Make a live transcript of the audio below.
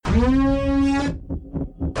This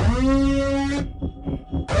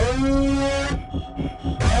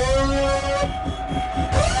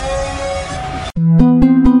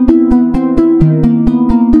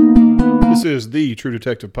is the True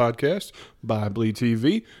Detective Podcast by Bleed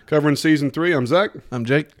TV, covering Season 3. I'm Zach. I'm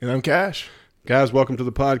Jake. And I'm Cash. Guys, welcome to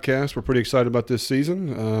the podcast. We're pretty excited about this season.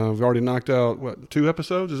 We've already knocked out, 2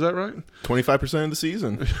 episodes? Is that right? 25% of the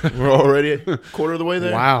season. We're already a quarter of the way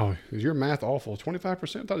there. Wow. Is your math awful?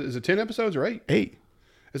 25%? Is it 10 episodes or 8? 8.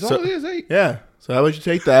 Is all it is 8? Yeah. So how about you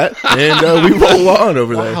take that and we roll on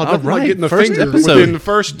over there. Wow, All that's like right. getting the First finger episode. within the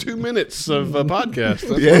first 2 minutes of a podcast. That's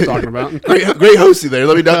what I'm talking about. Great hosting there.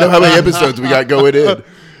 Let me not know how many episodes we got going in.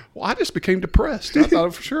 Well, I just became depressed. I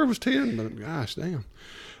thought for sure it was 10, but gosh, damn.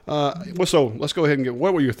 So let's go ahead and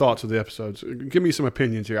what were your thoughts of the episodes? Give me some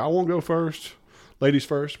opinions here. I won't go first. Ladies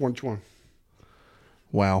first. Which one?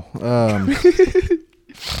 Wow.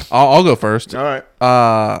 I'll go first. All right.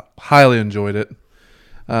 Highly enjoyed it.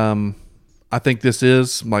 I think this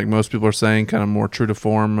is, like most people are saying, kind of more true to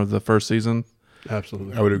form of the first season.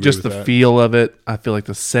 Absolutely. I would agree Just with the that. feel of it. I feel like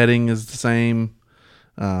the setting is the same.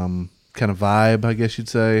 Kind of vibe, I guess you'd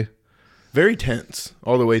say. Very tense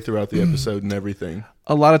all the way throughout the episode and everything.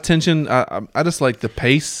 A lot of tension. I just like the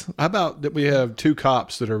pace. How about that we have 2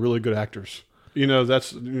 cops that are really good actors?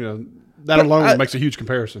 That alone makes a huge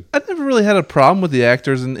comparison. I never really had a problem with the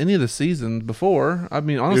actors in any of the seasons before. I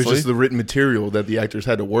mean, It was honestly, just the written material that the actors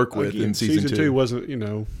had to work with in season 2. wasn't,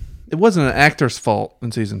 it wasn't an actor's fault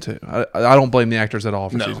in season 2. I don't blame the actors at all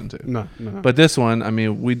for season 2. no. But this one, I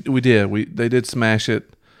mean, they did smash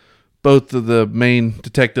it. Both of the main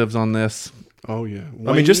detectives on this. Oh, yeah.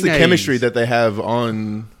 I mean, just the Wayne chemistry Hayes. that they have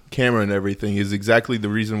on camera and everything is exactly the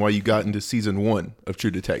reason why you got into season 1 of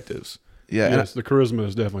True Detectives. Yeah, Yes, the charisma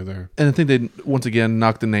is definitely there. and I think they once again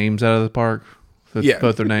knocked the names out of the park. Yeah.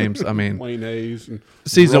 Both their names. I mean, Wayne Hayes and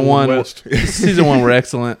season Roland 1, West. season 1 were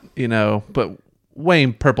excellent, but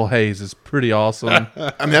Wayne Purple Hayes is pretty awesome.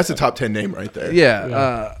 I mean, that's a top 10 name right there.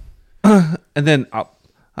 Yeah. And then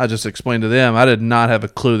I just explained to them, I did not have a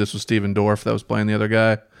clue this was Steven Dorff that was playing the other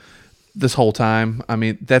guy this whole time. I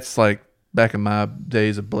mean, that's like back in my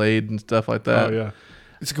days of Blade and stuff like that. Oh, yeah.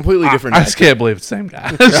 It's a completely different I actor. just can't believe it's the same guy.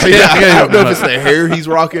 I don't know if it's the hair he's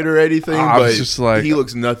rocking or anything, I was but just like- he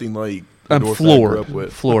looks nothing like the I'm Dorff that I grew up floored,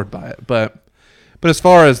 with. floored by it. But as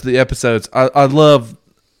far as the episodes, I love.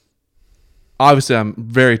 Obviously, I'm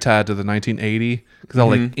very tied to the 1980 because I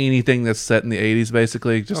like anything that's set in the 80s.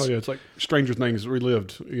 Basically, just Oh, yeah. It's like Stranger Things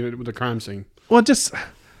relived with the crime scene. well, I just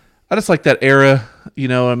like that era. You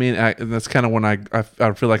know what I mean? And that's kind of when I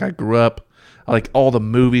feel like I grew up. I like all the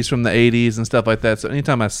movies from the 80s and stuff like that. So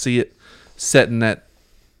anytime I see it set in that,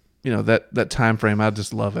 that time frame, I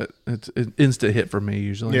just love it. It's an instant hit for me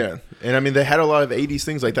usually. Yeah, and I mean they had a lot of 80s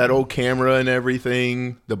things like that old camera and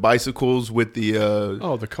everything, the bicycles with the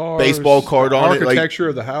The cars. baseball card on it, like- architecture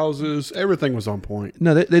of the houses. Everything was on point.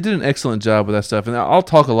 No, they did an excellent job with that stuff, and I'll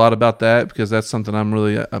talk a lot about that because that's something I'm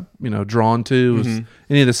really drawn to. Is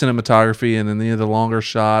any of the cinematography and any of the longer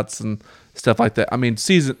shots and stuff like that. I mean,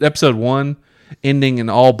 episode 1 ending in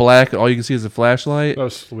all black, all you can see is a flashlight. That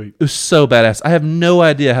was sweet. It was so badass. I have no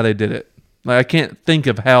idea how they did it. Like I can't think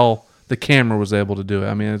of how the camera was able to do it.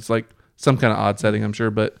 I mean, it's like some kind of odd setting, I'm sure,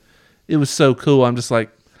 but it was so cool. I'm just like,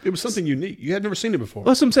 It was something unique. You had never seen it before.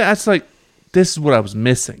 what's what I'm saying? It's like this is what I was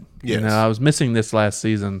missing. Yes. I was missing this last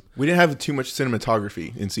season. we didn't have too much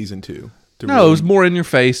cinematography in season 2. No, it was more in your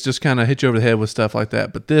face, just kind of hit you over the head with stuff like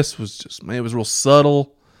that. But this was just, man, it was real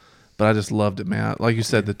subtle, but I just loved it, man. Like you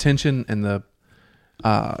said, the tension and the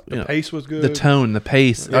pace was good. the tone, the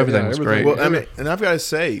pace, everything was everything. great. Well, I mean, and I've got to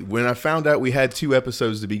say, when I found out we had 2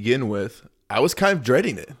 episodes to begin with, I was kind of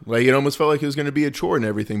dreading it. Like it almost felt like it was going to be a chore and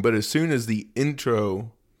everything. But as soon as the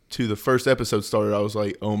intro to the first episode started, I was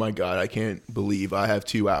like, "Oh my god, I can't believe I have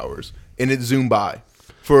 2 hours," and it zoomed by.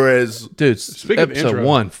 Dude, Speaking of episode intro-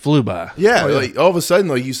 1 flew by. Yeah, like all of a sudden,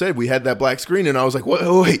 like you said, we had that black screen, and I was like, "What?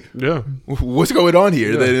 Oh, wait, Yeah. what's going on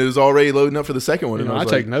here?" Then it was already loading up for the second one, and I I was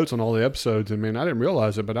take like, notes on all the episodes, and man, I didn't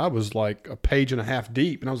realize it, but I was like a page and a half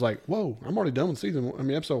deep, and I was like, "Whoa, I'm already done with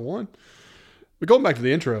episode 1." But going back to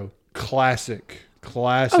the intro, classic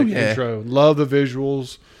yeah. intro. Love the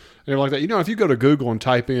visuals and everything like that. If you go to Google and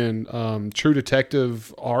type in True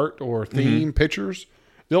Detective art or theme pictures,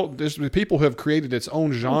 there's people who have created its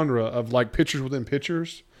own genre of like pictures within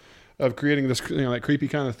pictures of creating this that creepy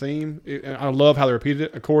kind of theme. And I love how they repeated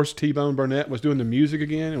it. Of course, T-Bone Burnett was doing the music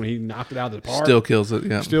again, and when he knocked it out of the park, Still kills it,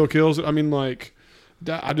 yeah. still kills it. I mean, like,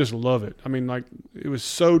 I just love it. I mean, like, it was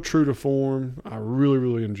so true to form. I really,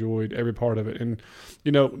 really enjoyed every part of it. And,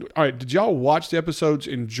 all right, did y'all watch the episodes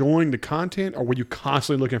enjoying the content, or were you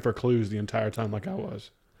constantly looking for clues the entire time like I was?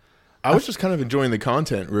 I was just kind of enjoying the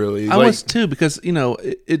content, really. I was too, because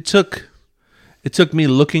it took me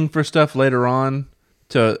looking for stuff later on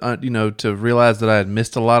to to realize that I had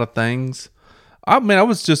missed a lot of things. I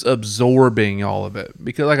was just absorbing all of it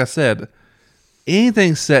because, like I said,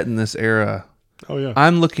 anything set in this era, Oh yeah.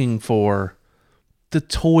 I'm looking for the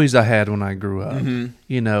toys I had when I grew up.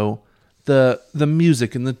 The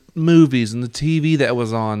music and the movies and the TV that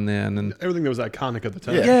was on then, and Everything that was iconic at the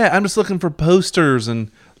time. yeah, I'm just looking for posters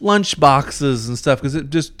and lunch boxes and stuff because it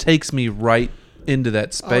just takes me right into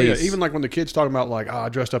that Oh, yeah. space. Even like when the kids talking about like, I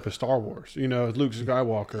dressed up as Star Wars, as Luke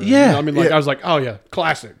Skywalker. Yeah. I mean, like Yeah. I was like, oh yeah,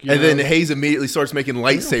 classic. And then Hayes immediately starts making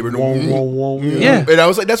lightsaber noises. Yeah. And I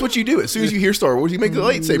was like, that's what you do. As soon as you hear Star Wars, you make the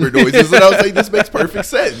lightsaber noises. And I was like, this makes perfect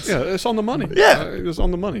sense. Yeah, it's on the money. Yeah. It's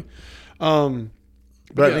on the money.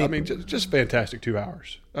 But Yeah, I mean, just fantastic 2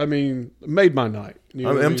 hours. I mean, made my night. You know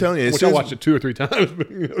I'm what I mean? telling you, as Which soon I as- watched it 2 or 3 times.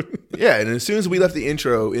 Yeah, and as soon as we left the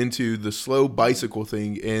intro into the slow bicycle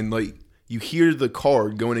thing and like you hear the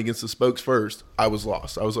card going against the spokes first, I was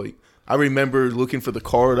lost. I was like, I remember looking for the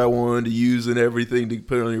card I wanted to use and everything to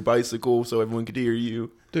put on your bicycle so everyone could hear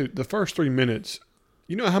you. Dude, the first 3 minutes,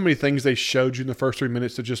 you know how many things they showed you in the first 3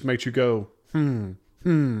 minutes that just makes you go,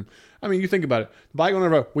 I mean, you think about it. Bike on the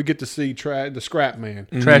road, we get to see the scrap man.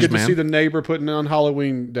 We Trash get man. to see the neighbor putting on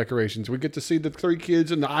Halloween decorations. We get to see the 3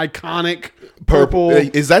 kids and the iconic Purple. purple.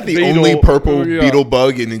 Is that the beetle. only purple Yeah. beetle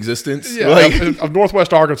bug in existence? Yeah, Like, of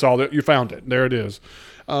Northwest Arkansas, that you found it. There it is.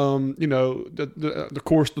 Of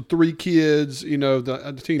course, the 3 kids.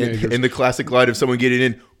 The teenagers. and the classic line of someone getting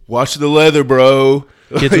in, watch the leather, bro.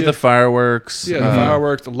 Kids with the fireworks, yeah, the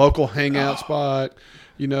fireworks, the local hangout spot.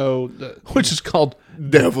 which is called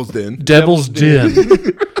Devil's Den. Devil's Den.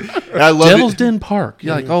 And I love Devil's it. Den Park.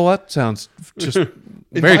 You're like, oh, that sounds just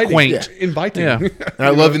very Inviting. quaint. Yeah, inviting. Yeah. And I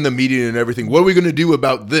love in the meeting and everything. What are we going to do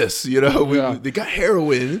about this? Yeah. They got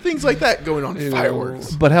heroin and things like that going on. You know.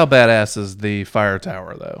 Fireworks. But how badass is the fire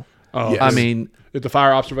tower, though? Oh, Yes. I mean, at the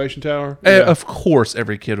fire observation tower. of course,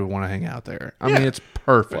 every kid would want to hang out there. I mean, it's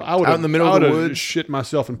perfect. I would Out in the middle of the woods. shit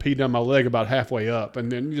myself and peed down my leg about halfway up,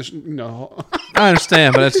 and then just I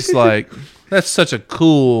understand, but it's just like that's such a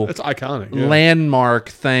cool it's iconic. Yeah. landmark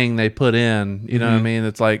thing they put in. You know what I mean?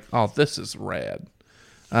 It's like, oh, this is rad.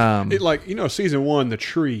 Season 1, the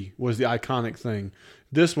tree was the iconic thing.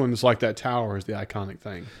 This one's like that tower is the iconic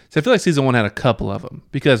thing. So I feel like season 1 had a couple of them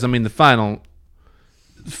because I mean the final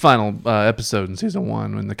episode in season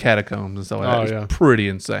 1 when the catacombs and stuff like that was pretty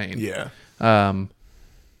insane. Yeah.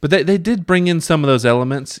 But they did bring in some of those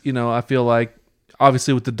elements. I feel like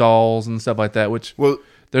obviously with the dolls and stuff like that, which Well,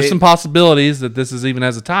 there's some possibilities that this is even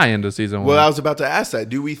as a tie into season 1. Well, I was about to ask that.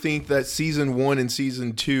 Do we think that season 1 and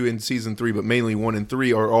season 2 and season 3, but mainly 1 and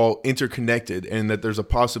 3, are all interconnected, and that there's a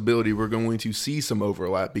possibility we're going to see some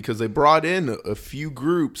overlap because they brought in a few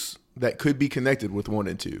groups that could be connected with 1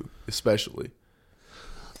 and 2, especially.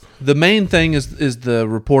 The main thing is the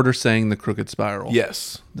reporter saying the crooked spiral.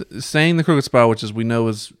 Yes. Saying the crooked spiral, which is we know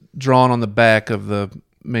is drawn on the back of the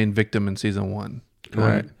main victim in season 1.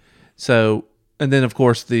 Right. So, and then of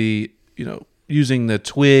course the using the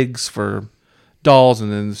twigs for dolls,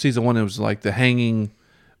 and then season 1 it was like the hanging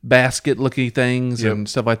basket looking things and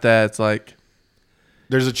stuff like that. It's like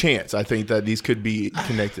There's a chance, I think, that these could be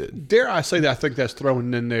connected. Dare I say that I think that's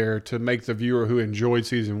thrown in there to make the viewer who enjoyed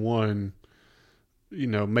season 1,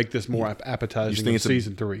 make this more appetizing than it's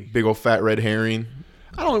season 3. Big old fat red herring.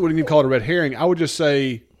 I don't wouldn't even call it a red herring. I would just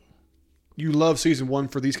say you love season 1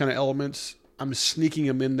 for these kind of elements. I'm sneaking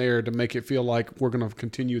them in there to make it feel like we're going to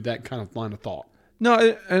continue that kind of line of thought.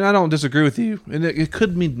 no, and I don't disagree with you. And it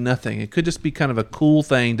could mean nothing. It could just be kind of a cool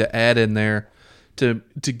thing to add in there to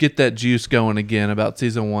get that juice going again about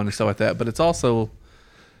season 1 and stuff like that. But it's also,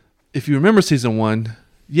 if you remember season 1,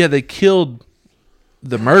 they killed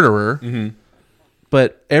the murderer,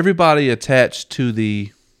 but everybody attached to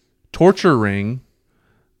the torture ring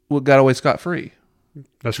got away scot-free.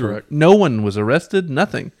 That's correct. No one was arrested,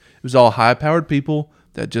 nothing. It was all high-powered people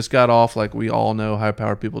that just got off like we all know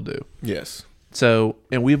high-powered people do. Yes. So,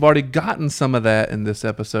 and we've already gotten some of that in this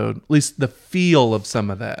episode, at least the feel of some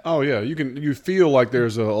of that. Oh yeah, you feel like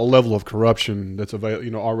there's a level of corruption that's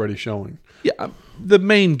already showing. Yeah, the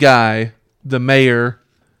main guy, the mayor,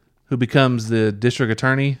 who becomes the district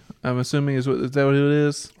attorney, I'm assuming is that what it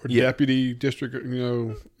is? Or deputy district,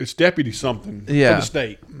 it's deputy something for Yeah. the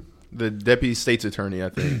state. The deputy state's attorney, I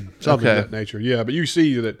think. Something Okay. of that nature. Yeah, but you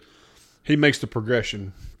see that he makes the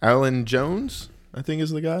progression. Alan Jones, I think,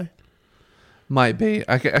 is the guy. Might be.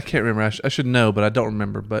 I can't remember. I should know, but I don't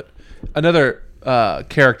remember. But another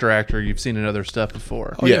character actor you've seen in other stuff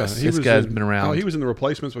before. Yes, this guy's been around. Oh, he was in The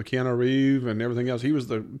Replacements with Keanu Reeves and everything else. He was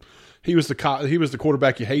he was the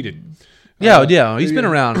quarterback you hated. Yeah, he's been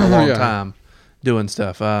around a long Yeah. time doing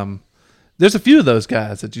stuff. There's a few of those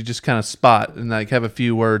guys that you just kind of spot and like have a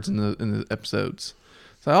few words in the episodes.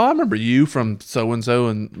 So, I remember you from so and so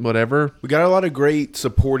and whatever. We got a lot of great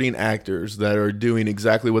supporting actors that are doing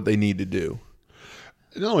exactly what they need to do.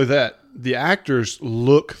 Not only that, the actors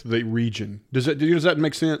look the region. Does that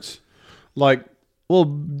make sense? Like, Well,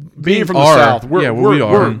 being from our- the South, where we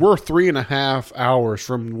are. we're 3.5 hours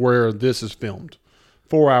from where this is filmed.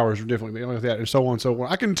 4 hours or differently like that, and so on and so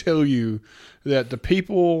on. I can tell you that the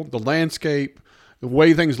people, the landscape, the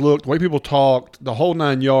way things looked, the way people talked, the whole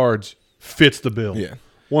 9 yards fits the bill. Yeah.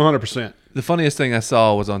 100%. The funniest thing I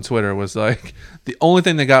saw was on Twitter was like the only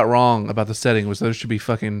thing they got wrong about the setting was there should be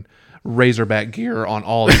fucking Razorback gear on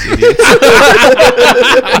all these idiots.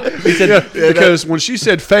 He said Because when she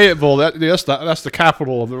said Fayetteville, that's the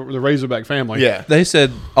capital of the Razorback family. Yeah. they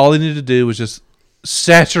said all they needed to do was just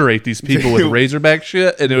saturate these people with Razorback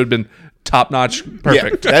shit, and it would have been top notch,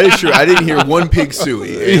 perfect. Yeah, that is true. I didn't hear one pig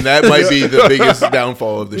suey, and that might be the biggest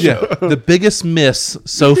downfall of the show. Yeah, the biggest miss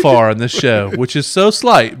so far on this show, which is so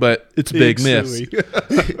slight, but it's a big miss. Silly.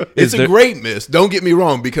 It's there- a great miss. Don't get me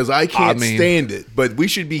wrong, because I can't I mean- stand it. But we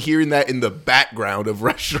should be hearing that in the background of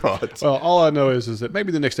restaurants. Well, all I know is that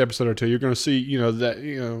maybe the next episode or two, you're going to see,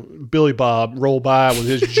 Billy Bob roll by with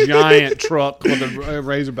his giant truck with a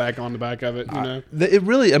Razorback on the back of it. It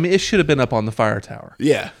really, I mean, it should have been up on the fire tower.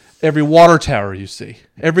 Yeah. Every water tower you see,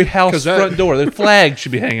 every house 'Cause that- front door, the flag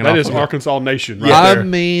should be hanging That off is of it. Arkansas Nation, right Yeah. I there.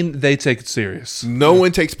 mean, they take it serious. No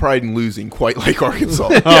one takes pride in losing quite like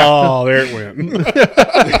Arkansas. Oh, there it went.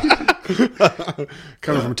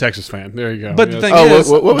 Coming from a Texas fan. There you go. But the Yes. thing Oh, is,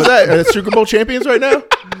 what was that? Super Bowl champions right now?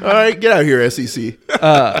 All right, get out here, SEC.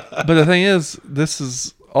 but the thing is, this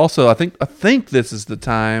is also, I think this is the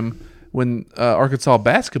time when Arkansas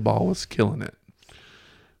basketball was killing it,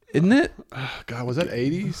 isn't it? God, was that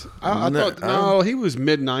 80s? I No, thought, no, he was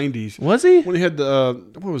mid 90s. Was he When he had the,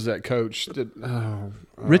 what was that coach?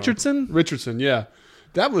 Richardson? Richardson, yeah.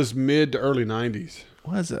 That was mid to early 90s.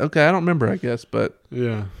 Was it? Okay, I don't remember. I guess, but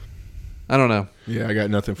Yeah. I don't know. Yeah, I got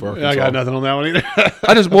nothing for Arkansas. I got nothing on that one either.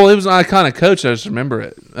 It was an iconic coach. I just remember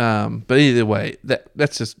it. But either way,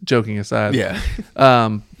 that's just joking aside. Yeah.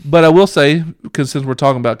 But I will say, because since we're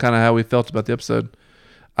talking about kind of how we felt about the episode,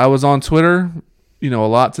 I was on Twitter, a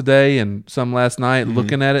lot today and some last night,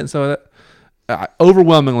 looking at it, and so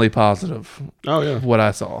overwhelmingly positive. Oh, yeah. of what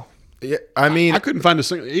I saw. Yeah, I mean, I couldn't find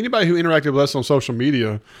anybody who interacted with us on social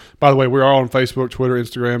media. By the way, we're all on Facebook, Twitter,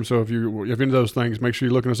 Instagram. So if you're into those things, make sure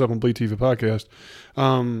you're looking us up on Bleed TV Podcast.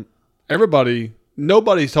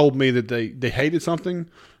 Nobody told me that they hated something.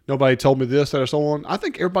 Nobody told me this, that, or so on. I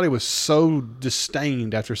think everybody was so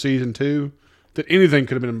disdained after season 2 that anything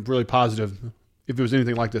could have been really positive if it was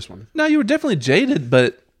anything like this one. No, you were definitely jaded,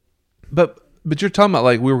 but you're talking about,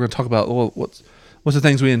 like, we were going to talk about, well, what's the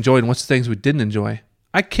things we enjoyed and what's the things we didn't enjoy.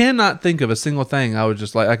 I cannot think of a single thing I would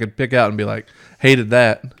just I could pick out and be like, hated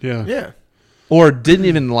that. Yeah. yeah. Or didn't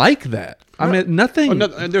even like that. I mean, nothing.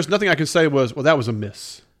 And there's nothing I can say was, well, that was a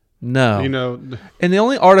miss. No. And the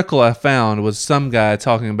only article I found was some guy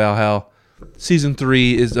talking about how season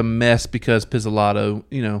 3 is a mess because Pizzolatto,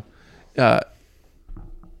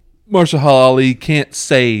 Marshall Ali can't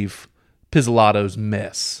save Pizzolatto's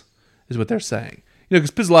mess, is what they're saying.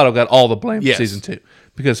 Because Pizzolatto got all the blame Yes. for season 2.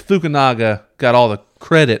 Because Fukunaga got all the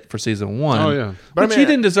credit for season 1. Oh, yeah. But I Which mean, he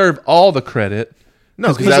didn't deserve all the credit. No,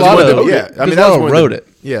 because Pizzolatto- that was one of the, yeah. I mean, that was Pizzolatto one of wrote the, it.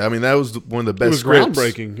 Yeah, I mean, that was one of the It best was scripts.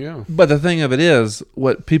 groundbreaking, yeah. But the thing of it is,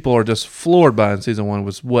 what people are just floored by in season 1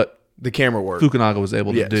 was what The camera work. Fukunaga was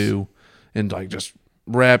able to Yes. do and just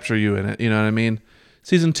rapture you in it. You know what I mean?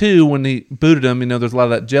 Season 2, when he booted him, there's a lot of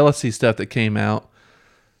that jealousy stuff that came out.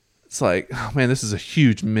 It's like, oh man, this is a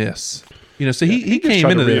huge miss. So he just came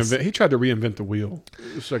tried into to this, He tried to reinvent the wheel.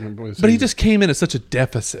 but he just came in at such a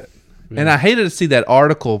deficit. And I hated to see that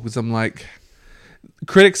article because I'm like,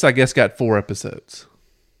 critics, I guess, got 4 episodes.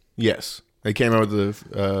 Yes. They came out with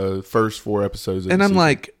the first 4 episodes. Of And the I'm season.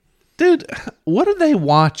 like, dude, what are they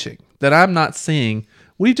watching that I'm not seeing?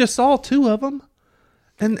 We just saw 2 of them.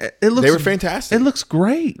 And it looks, they were fantastic. it looks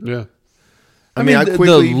great. Yeah. I mean, I the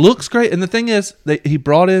quickly looks great, and the thing is, he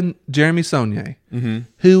brought in Jeremy Saulnier,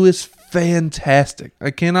 who is fantastic.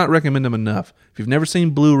 I cannot recommend him enough. If you've never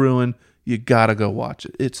seen Blue Ruin, you gotta go watch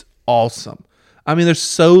it. It's awesome. I mean, there's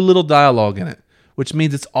so little dialogue in it, which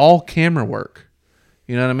means it's all camera work.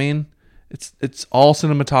 You know what I mean? It's all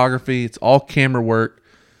cinematography. It's all camera work,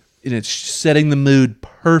 and it's setting the mood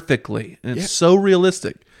perfectly, and it's so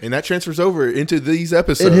realistic. and that transfers over into these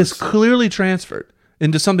episodes. It has clearly transferred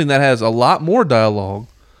into something that has a lot more dialogue,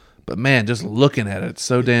 but man, just looking at it, it's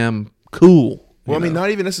so damn cool. Well, I mean, not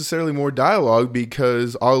even necessarily more dialogue,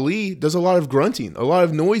 because Ali does a lot of grunting, a lot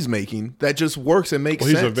of noise making that just works and makes Well,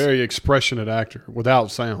 he's sense. a very expressionate actor without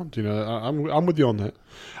sound. You know, I'm with you on that.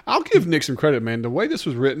 I'll give Nick some credit, man. The way this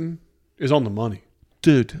was written is on the money.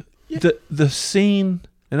 Dude, the scene,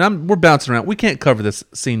 and we're bouncing around. We can't cover this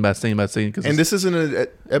scene by scene by scene. And this isn't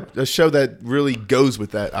a show that really goes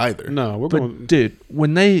with that either. No, we're but going. dude,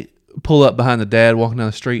 when they pull up behind the dad walking down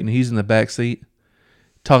the street and he's in the back seat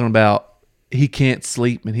talking about he can't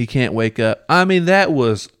sleep and he can't wake up. I mean, that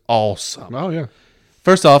was awesome. Oh yeah,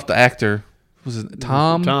 First off, the actor was it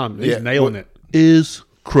Tom Tom, he's Yeah. nailing it. is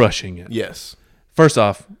crushing it. Yes. First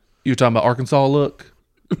off, you were talking about Arkansas look.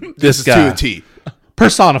 This is guy. to a T.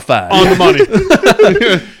 Personified. On the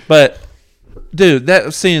money. But dude,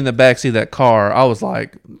 that scene in the backseat of that car, I was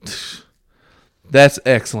like, that's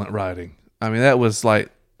excellent writing. I mean, that was like,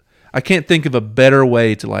 I can't think of a better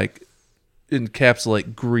way to like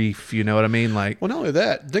encapsulate grief. You know what I mean? Like, Well, not only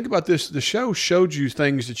that, think about this. The show showed you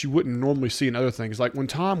things that you wouldn't normally see in other things, like when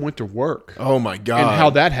Tom went to work Oh my God. and how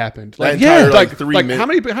that happened. That Like, entire, like 3 like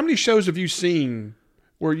minutes. how many shows have you seen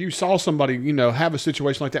where you saw somebody, you know, have a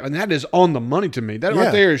situation like that, and that is on the money to me. That Yeah.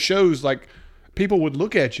 right there shows like people would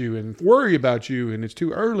look at you and worry about you, and it's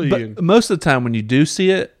too early. but and most of the time when you do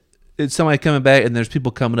see it, it's somebody coming back and there's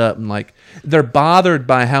people coming up and like they're bothered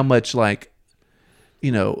by how much like,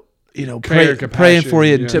 Care, praying for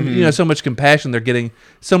you, and compassion, you know, so much compassion. They're getting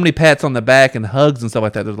so many pats on the back and hugs and stuff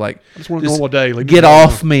like that. They're like, It's one normal day. Leave me Get alone."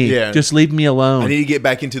 off me. Yeah. Just leave me alone. I need to get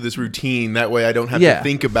back into this routine. That way I don't have Yeah. to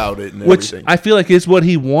think about it and Which everything. I feel like is what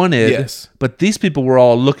he wanted. Yes. But these people were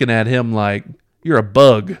all looking at him like, you're a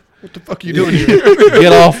bug. What the fuck are you doing here?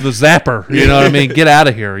 Get off the zapper. You know what I mean? Get out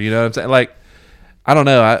of here. You know what I'm saying? Like, I don't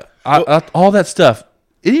know. I all that stuff.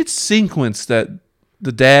 Each sequence that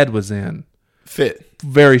the dad was in, Fit.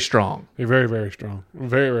 very strong. They're very, very strong.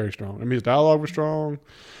 Very, very strong. I mean, his dialogue was strong.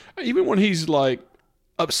 Even when he's like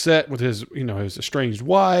upset with his, you know, his estranged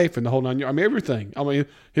wife and the whole 9 yards. I mean, everything. I mean,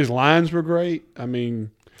 his lines were great. I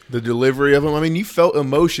mean, The delivery of him. I mean, you felt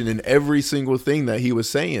emotion in every single thing that he was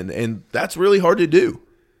saying, and that's really hard to do.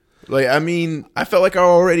 Like, I mean, I felt like I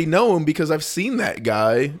already know him because I've seen that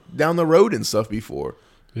guy down the road and stuff before.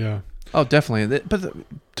 yeah. Oh, definitely. But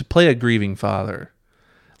to play a grieving father,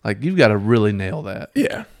 like, you've got to really nail that.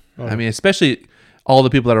 Yeah. I mean, especially all the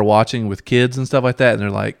people that are watching with kids and stuff like that, and they're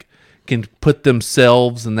like, can put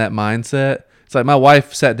themselves in that mindset. It's like my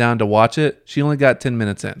wife sat down to watch it. She only got 10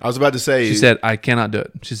 minutes in. I was about to say, She said, I cannot do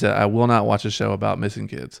it. She said, I will not watch a show about missing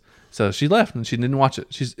kids. So she left and she didn't watch it.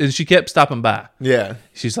 She kept stopping by. yeah,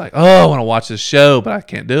 She's like, oh, I want to watch this show, but I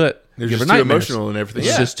can't do it. they're Give just her too nightmares. emotional and everything.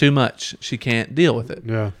 It's Yeah. just too much. She can't deal with it.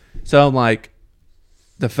 Yeah. So I'm like,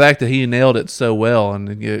 the fact that he nailed it so well and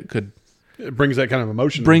it could It brings that kind of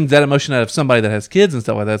emotion. bring that emotion out of somebody that has kids and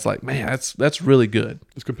stuff like that. It's like, man, that's really good.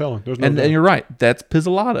 It's compelling. There's no And doubt. you're right. That's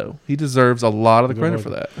Pizzolatto. He deserves a lot of the credit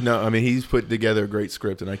for that. No, I mean, he's put together a great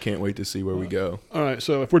script, and I can't wait to see where we go. All right,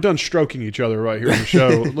 so if we're done stroking each other right here on the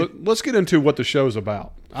show, let's get into what the show's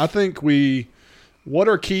about. I think what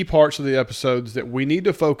are key parts of the episodes that we need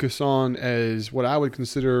to focus on as what I would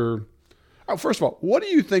consider. Oh, first of all, what do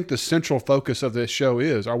you think the central focus of this show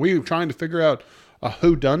is? Are we trying to figure out a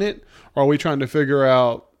whodunit? Or are we trying to figure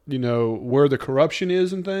out, you know, where the corruption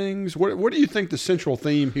is and things? What do you think the central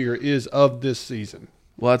theme here is of this season?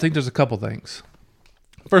 Well, I think there's a couple things.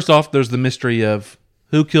 First off, there's the mystery of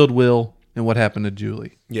who killed Will and what happened to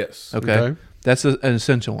Julie. Yes. Okay. Okay. That's an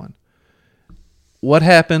essential one. What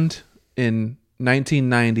happened in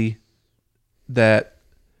 1990 that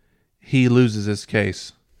he loses his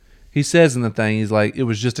case? He says in the thing, he's like, it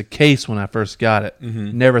was just a case when I first got it.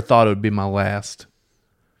 Never thought it would be my last.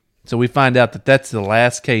 So we find out that that's the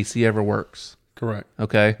last case he ever works. Correct.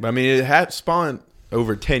 Okay. But, I mean, it had spawned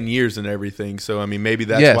over 10 years and everything, so, I mean, maybe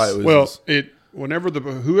that's Yes. why it was... Well, whenever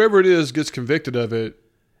whoever it is gets convicted of it,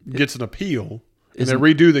 gets an appeal, and they Isn't-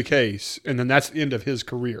 redo the case, and then that's the end of his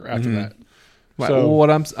career after that. Right. So- Well, what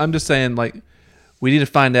I'm just saying, like, we need to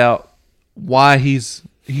find out why he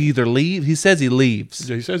either leaves. He says he leaves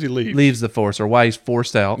He says he leaves. the force, or why he's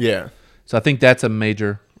forced out. yeah. So I think that's a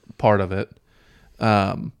major part of it.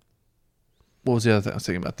 What was the other thing I was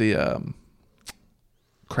thinking about? The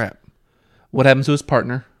crap. What happens to his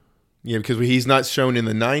partner? Yeah, because he's not shown in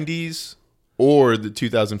the 90s or the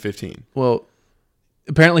 2015. Well,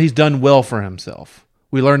 apparently he's done well for himself.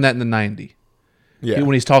 We learned that in the 90. Yeah.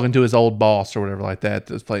 When he's talking to his old boss or whatever like that,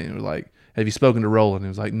 that's playing, he was like, have you spoken to Roland? He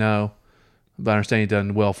was like, no. But I understand he's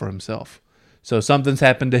done well for himself. So something's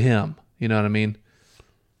happened to him. You know what I mean?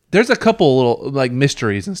 There's a couple little like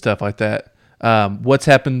mysteries and stuff like that. What's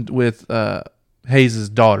happened with Hayes'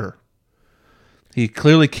 daughter? He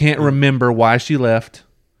clearly can't remember why she left.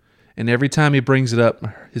 And every time he brings it up,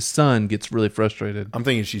 his son gets really frustrated. I'm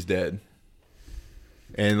thinking she's dead.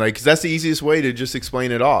 And like, 'cause that's the easiest way to just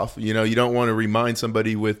explain it off. You know, you don't want to remind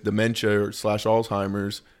somebody with dementia or /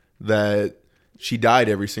 Alzheimer's that she died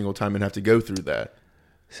every single time and have to go through that.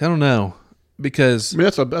 I don't know. Because I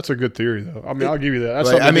mean, that's a good theory, though. I mean, I'll give you that.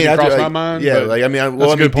 That's Like, something that crossed like, my mind. Yeah, but like I mean, that's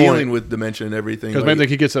a I'm good dealing point. with dementia and everything. Because Like, maybe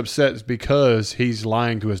he gets upset is because he's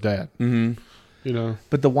lying to his dad. mm-hmm. You know,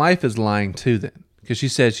 but the wife is lying too then. Because she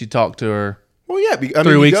said she talked to her Well, yeah, I mean,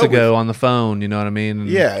 3 you weeks go ago on the phone, you know what I mean? And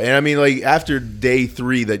Yeah, and I mean, like after day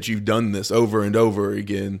 3 that you've done this over and over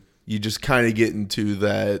again, you just kind of get into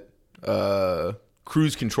that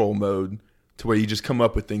cruise control mode to where you just come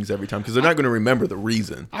up with things every time because they're not going to remember the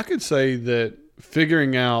reason. I could say that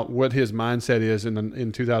figuring out what his mindset is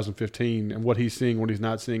in 2015 and what he's seeing, what he's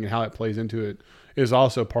not seeing, and how it plays into it is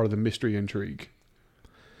also part of the mystery intrigue.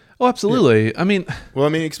 Oh, absolutely. Yeah. I mean, well, I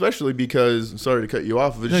mean, especially because, sorry to cut you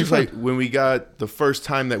off, but it's No, just you're like when we got the first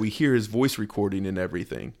time that we hear his voice recording and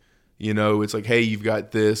everything. You know, it's like, hey, you've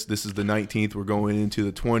got this. This is the 19th. We're going into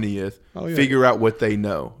the 20th. Oh, yeah. Figure out what they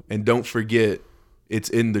know. And don't forget, it's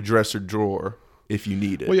in the dresser drawer if you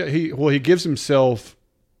need it. Well, yeah, he gives himself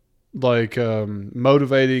like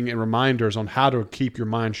motivating and reminders on how to keep your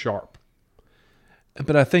mind sharp.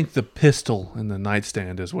 but I think the pistol in the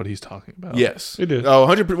nightstand is what he's talking about. Yes. It is. Oh,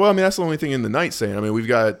 100%. Well, I mean, that's the only thing in the nightstand. I mean, we've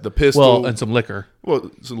got the pistol. Well, and some liquor. Well,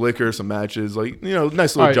 some liquor, some matches, like, you know,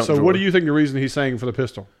 nice All little right, junk so drawer. what do you think the reason he's saying for the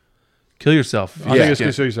pistol? Kill yourself. I think it's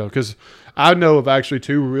going to kill yourself because I know of actually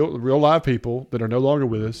 2 real live people that are no longer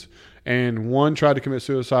with us, and one tried to commit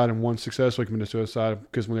suicide and one successfully committed suicide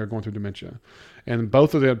because when they were going through dementia, and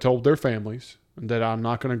both of them told their families that I'm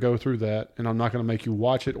not going to go through that, and I'm not going to make you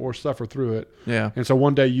watch it or suffer through it. Yeah. And so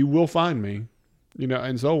one day you will find me, you know,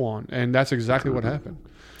 and so on, and that's exactly what happened.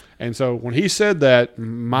 And so when he said that,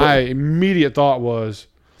 my immediate thought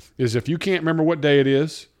is if you can't remember what day it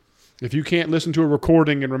is, if you can't listen to a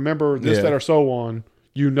recording and remember this, that, or so on,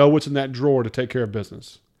 you know what's in that drawer to take care of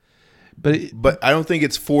business. But I don't think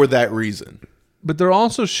it's for that reason. But they're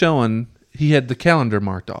also showing he had the calendar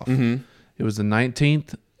marked off. Mm-hmm. It was the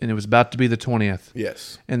 19th, and it was about to be the 20th.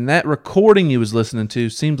 Yes. And that recording he was listening to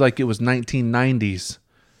seems like it was 1990s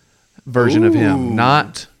version of him,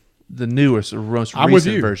 not the newest or most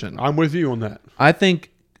recent version. I'm with you on that. I think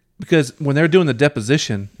because when they're doing the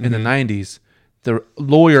deposition in the 90s, the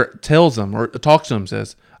lawyer tells them or talks to them,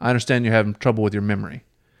 says, I understand you're having trouble with your memory.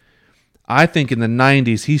 I think in the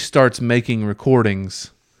 90s, he starts making recordings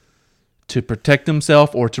to protect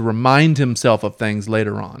himself or to remind himself of things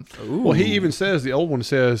later on. Ooh. Well, he even says, the old one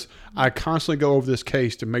says, I constantly go over this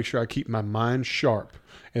case to make sure I keep my mind sharp.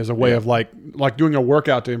 As a way of like doing a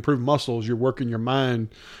workout to improve muscles, you're working your mind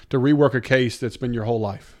to rework a case that's been your whole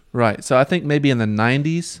life. Right. So I think maybe in the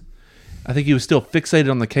 90s, I think he was still fixated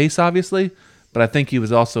on the case, obviously, but I think he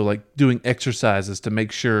was also like doing exercises to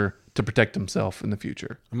make sure to protect himself in the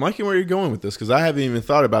future. I'm liking where you're going with this because I haven't even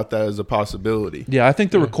thought about that as a possibility. Yeah, I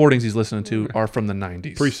think the recordings he's listening to are from the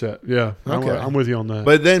 90s. Preset, yeah. Okay. I'm with you on that.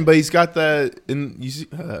 But he's got that.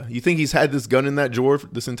 You think he's had this gun in that drawer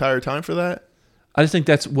this entire time for that? I just think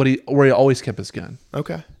that's where he always kept his gun.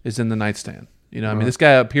 Okay. Is in the nightstand. You know, I mean, this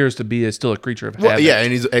guy appears to be still a creature of habit. Well, yeah,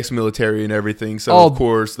 and he's ex-military and everything. So of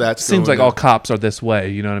course that's seems like going all cops are this way.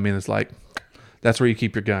 You know what I mean? It's like that's where you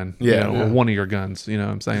keep your gun. Yeah, you know, or one of your guns. You know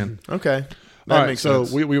what I'm saying? Okay. All right, makes so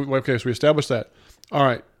sense. we established that. All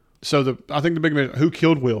right, so I think the big who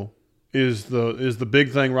killed Will is the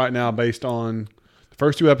big thing right now based on the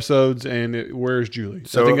first 2 episodes and where's Julie.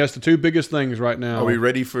 So I think that's the 2 biggest things right now. Are we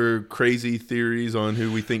ready for crazy theories on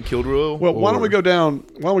who we think killed Will? Well, why don't we go down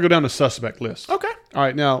the suspect list? Okay. All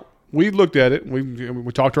right, now we've looked at it.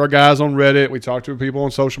 We talked to our guys on Reddit. We talked to people on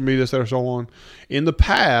social media, and so on. In the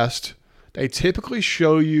past, they typically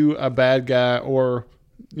show you a bad guy or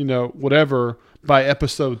whatever by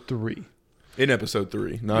episode 3. In episode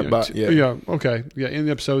 3, not in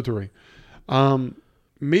episode 3.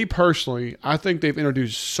 Me personally, I think they've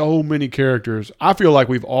introduced so many characters. I feel like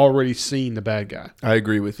we've already seen the bad guy. I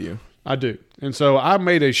agree with you. I do. And so I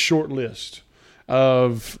made a short list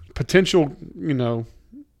of potential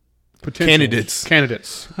Candidates.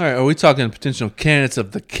 All right. Are we talking potential candidates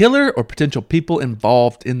of the killer or potential people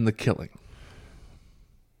involved in the killing?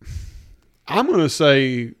 I'm going to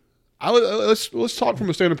say, let's talk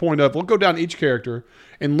from a standpoint of, we'll go down each character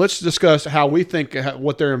and let's discuss how we think,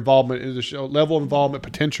 what their involvement is, the show, level of involvement,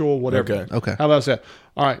 potential, whatever. Okay. How about that?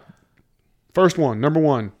 All right. First one, number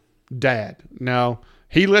 1, Dad. Now,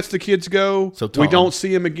 he lets the kids go. So we Tom. don't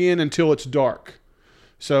see him again until it's dark.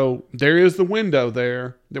 So there is the window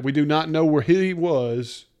there that we do not know where he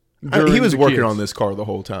was during He was the working kids. on this car the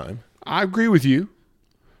whole time. I agree with you.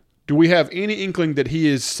 Do we have any inkling that he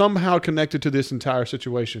is somehow connected to this entire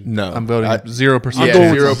situation? No, I'm voting 0%. Yeah,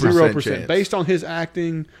 I'm going 0% with chance. based on his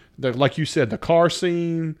acting. Like you said, the car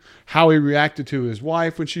scene, how he reacted to his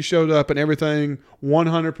wife when she showed up, and everything.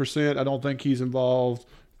 100%. I don't think he's involved.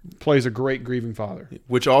 Plays a great grieving father.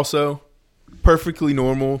 Which also perfectly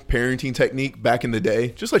normal parenting technique back in the day.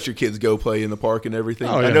 Just let your kids go play in the park and everything.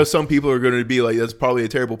 Oh, yeah. I know some people are going to be like, that's probably a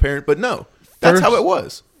terrible parent, but no, that's how it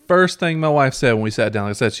was. First thing my wife said when we sat down, like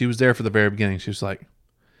I said, she was there for the very beginning. She was like,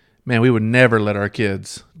 man, we would never let our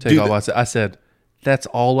kids take all that. I said, that's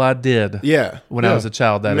all I did Yeah. when I was a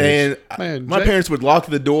child that age. Man, My parents would lock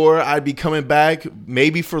the door. I'd be coming back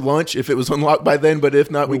maybe for lunch if it was unlocked by then, but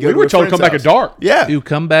if not, we we were told to come back at dark. Yeah. You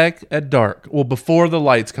come back at dark. Well, before the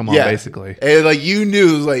lights come on, Yeah. basically. And like you knew,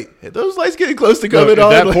 it was like, hey, those lights getting close to If coming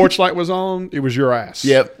on. that Like, porch light was on, it was your ass.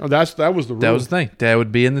 Yep. Oh, that was the rule. That was the thing. Dad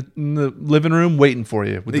would be in the living room waiting for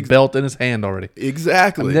you with the belt in his hand already.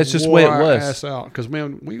 exactly. I mean, that's just the way it Wore our was. ass out because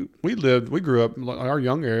man, we grew up like, our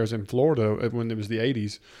young areas in Florida when it was the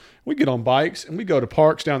 80s. We get on bikes and we go to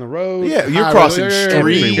parks down the road. Yeah, you're highway crossing there,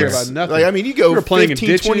 we didn't care streets. about nothing. Like, I mean, you go We were playing in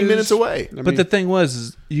 15, 20 ditches. minutes away. I mean, But the thing was,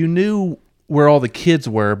 is you knew where all the kids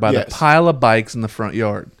were by Yes. the pile of bikes in the front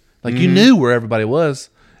yard. Like you knew where everybody was.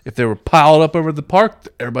 If they were piled up over the park,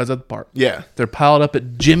 everybody's at the park. Yeah. They're piled up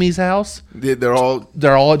at Jimmy's house. They're all,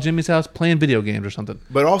 They're all at Jimmy's house playing video games or something.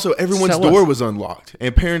 but also everyone's So it door was. was unlocked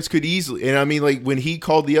and parents could easily, and I mean, like when he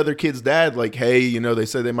called the other kid's dad, like, hey, you know, they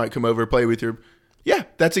said they might come over and play with your, yeah,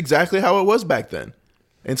 that's exactly how it was back then.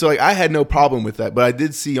 And so like, I had no problem with that, but I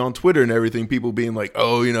did see on Twitter and everything, people being like,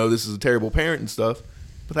 oh, you know, this is a terrible parent and stuff,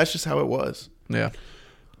 but that's just how it was. Yeah.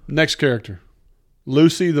 next character,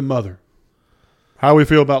 Lucy the mother. How we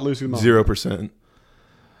feel about Lucy the mother? 0%.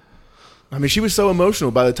 I mean, she was so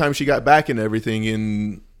emotional by the time she got back and everything,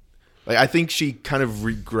 and like I think she kind of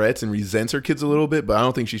regrets and resents her kids a little bit, but I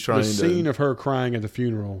don't think she's trying The scene to. of her crying at the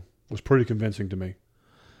funeral was pretty convincing to me.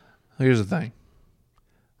 Here's the thing.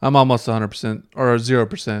 I'm almost 100% or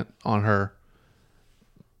 0% on her.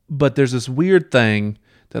 But there's this weird thing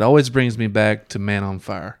that always brings me back to Man on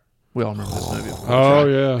Fire. We all remember this movie. Oh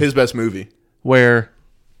yeah, His best movie. Where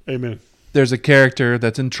amen. there's a character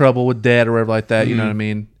that's in trouble with dad or whatever like that, you know what I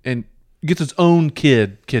mean? And gets his own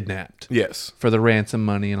kid kidnapped Yes. for the ransom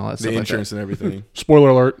money and all that The stuff insurance like and everything. Spoiler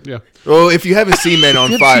alert. Yeah, Well, if you haven't seen Men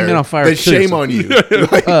on haven't Fire, seen Men on Fire, then shame on you.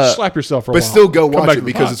 Like, slap yourself for a but while. still go Come watch back it to the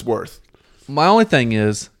because pot. it's worth. that. My only thing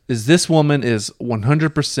is this woman is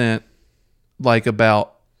 100% like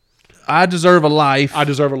about, I deserve a life. I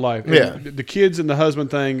deserve a life. And Yeah. the kids and the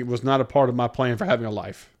husband thing was not a part of my plan for having a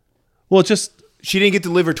life. well, it's just, She didn't get to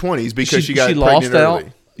live her 20s because she got she pregnant lost early.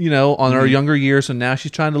 out, you know, on her younger years. So now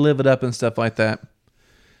she's trying to live it up and stuff like that.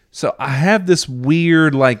 So I have this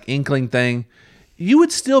weird, like, inkling thing. You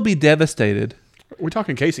would still be devastated. We're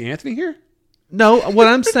talking Casey Anthony here. No, what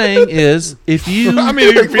I'm saying is if you, I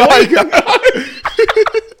mean, you feel like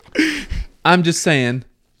I'm just saying,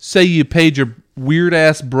 say you paid your weird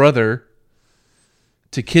ass brother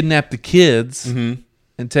to kidnap the kids and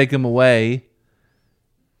take them away,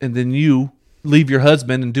 and then you leave your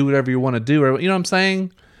husband and do whatever you want to do, or you know what I'm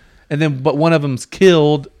saying? And then, but one of them's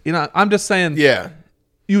killed. You know, I'm just saying, Yeah.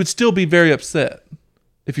 you would still be very upset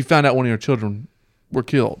if you found out one of your children were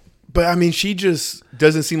killed. But I mean, she just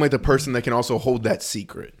doesn't seem like the person that can also hold that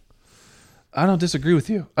secret. I don't disagree with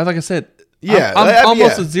you. Like I said, Yeah, I'm I mean,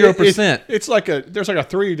 almost yeah. at 0%. It's like there's like a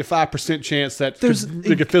 3 to 5% chance that There's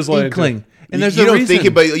they could fizzle out inkling, into. and there's you a don't reason. think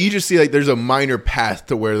it, but you just see like there's a minor path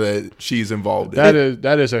to where that she's involved in.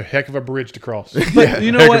 That is a heck of a bridge to cross. But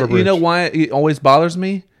you know Heck of a what? You bridge. know why it always bothers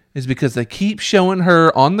me is because they keep showing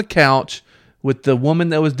her on the couch with the woman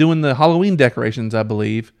that was doing the Halloween decorations. I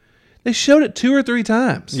believe they showed it 2 or 3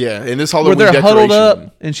 times. Yeah, and this where Halloween they're decoration. huddled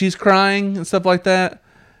up and she's crying and stuff like that,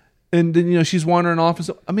 and then you know she's wandering off. And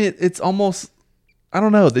so, I mean, it's almost, I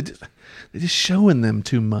don't know. They're just showing them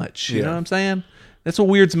too much. You Yeah. know what I'm saying? That's what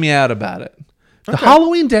weirds me out about it. The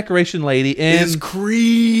Halloween decoration lady It's and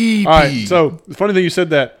creepy. All right. So the funny thing you said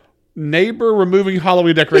that neighbor removing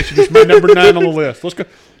Halloween decorations is my number 9 on the list. Let's go.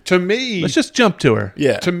 To me, let's just jump to her.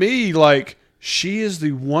 yeah, to me, like she is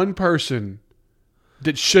the one person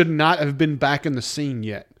that should not have been back in the scene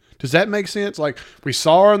yet. Does that make sense? Like we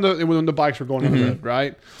saw her when the bikes were going on the road,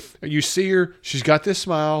 right? You see her, she's got this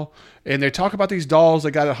smile, and they talk about these dolls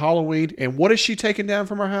they got at Halloween. And what is she taking down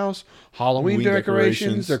from her house? Halloween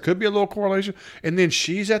decorations. There could be a little correlation. And then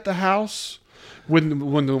she's at the house when the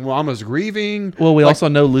mama's grieving. Well, we also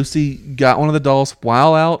know Lucy got one of the dolls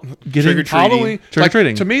while out getting Trick-or-treating. Halloween,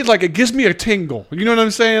 Trick-or-treating. Like, to me, like it gives me a tingle. You know what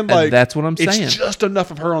I'm saying? Like that's what I'm saying. It's just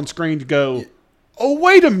enough of her on screen to go. oh,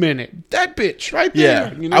 wait a minute, that bitch right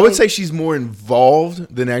there. Yeah, I would say she's more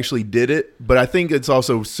involved than actually did it, but I think it's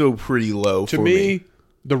also still pretty low to for me.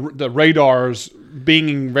 The radar's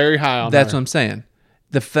being very high on That's her. what I'm saying.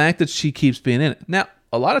 The fact that she keeps being in it. Now,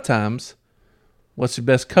 a lot of times, what's your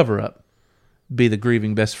best cover up? Be the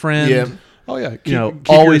grieving best friend. Yeah. Oh yeah, keep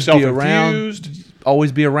always yourself be around. infused.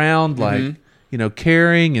 Always be around, like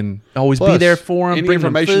caring and always be Plus, there for them. Any Bring them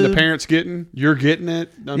information the food. parents getting, you're getting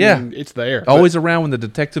it. I Yeah. mean, it's there. Always around when the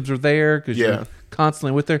detectives are there because Yeah. you're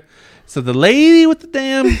constantly with her. So the lady with the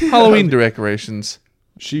damn Halloween decorations,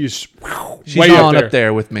 she's she's way on up up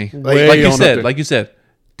there with me. Way Like you on up said, there.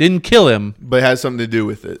 didn't kill him, but it has something to do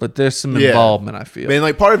with it. but there's some Yeah. involvement. I feel. Man,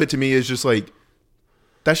 like part of it to me is just like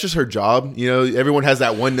that's just her job. You know, everyone has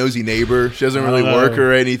that one nosy neighbor. She doesn't really work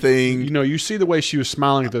or anything. You know, you see the way she was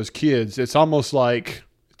smiling at those kids. It's almost like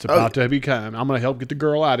it's about to become. I'm going to help get the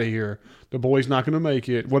girl out of here. The boy's not going to make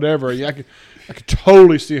it. Whatever. Yeah, I could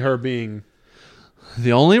totally see her being.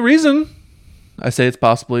 The only reason I say it's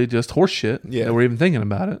possibly just horse shit that we're even thinking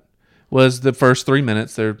about it was the first 3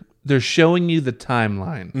 minutes. They're showing you the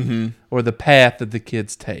timeline or the path that the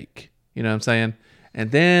kids take. You know what I'm saying?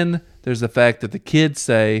 And then there's the fact that the kids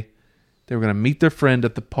say they were going to meet their friend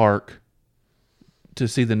at the park to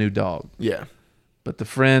see the new dog. Yeah, But the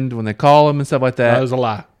friend, when they call him and stuff like That that, was a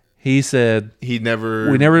lie. he said, he never.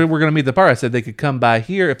 we never were going to meet at the park. I said they could come by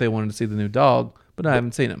here if they wanted to see the new dog, but I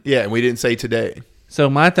haven't seen him. Yeah, and we didn't say today. So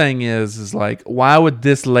my thing is like, why would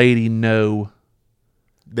this lady know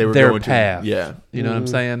They were their going path? to. Yeah, You know what I'm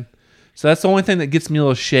saying? So that's the only thing that gets me a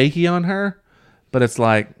little shaky on her. But it's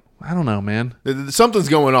like, I don't know, man. something's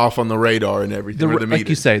going off on the radar and everything. or the Like meter.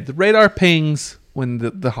 you say, the radar pings when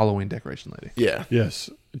the Halloween decoration lady. Yeah, Yes.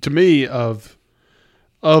 To me, of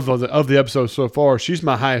the episodes so far, she's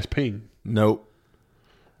my highest ping. nope.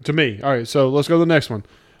 To me. All right, so let's go to the next one.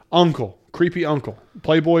 Uncle. Creepy uncle.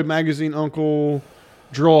 Playboy magazine uncle.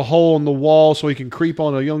 Drill a hole in the wall so he can creep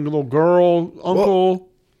on a young little girl. Uncle.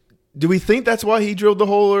 Do we think that's why he drilled the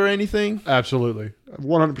hole or anything? Absolutely.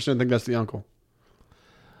 100% think that's the uncle.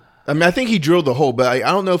 I mean, I think he drilled the hole, but I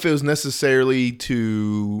don't know if it was necessarily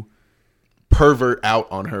to pervert out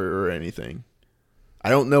on her or anything. I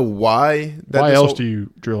don't know why. Why else do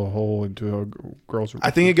you drill a hole into a girl's room?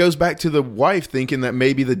 I think it goes back to the wife thinking that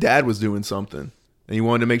maybe the dad was doing something. And he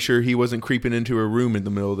wanted to make sure he wasn't creeping into her room in the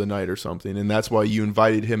middle of the night or something. And that's why you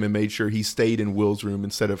invited him and made sure he stayed in Will's room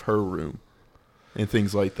instead of her room. And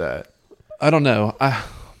things like that. I don't know.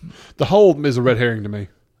 The hole is a red herring to me.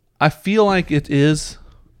 I feel like it is.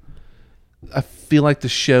 I feel like the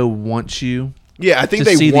show wants you Yeah, I think To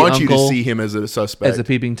see they the want you to uncle see him as a suspect. as a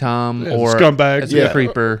peeping Tom Yeah, as a or scumbag. as Yeah. a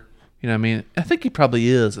creeper. You know what I mean? I think he probably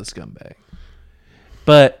is a scumbag.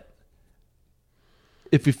 But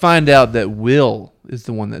if we find out that Will is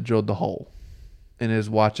the one that drilled the hole and is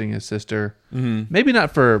watching his sister, maybe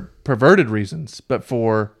not for perverted reasons, but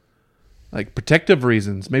for like protective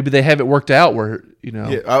reasons. Maybe they have it worked out where,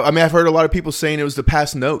 yeah, I mean, I've heard a lot of people saying it was to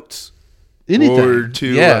pass notes. anything. Or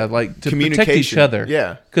to, like to protect each communication. other.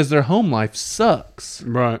 Yeah. Because their home life sucks.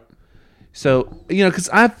 Right. So, because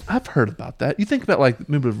I've heard about that. You think about like the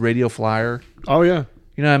movie Radio Flyer. Oh, yeah.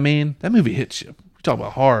 You know what I mean? That movie hits you. We talk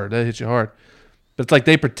about hard. That hits you hard. But it's like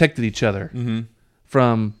they protected each other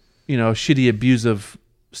from, shitty, abusive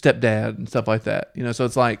stepdad and stuff like that. So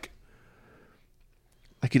it's like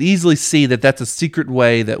I could easily see that that's a secret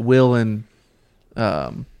way that Will and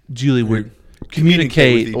Julie would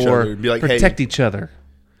communicate with each or other. Be like, protect hey, each other.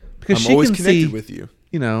 Because I'm she always can connected see, with you.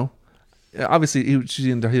 obviously she's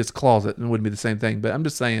in his closet and it wouldn't be the same thing. But I'm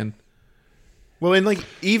just saying. Well, and like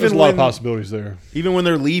There's even a lot of when possibilities there. even when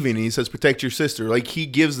they're leaving, he says, "Protect your sister." Like he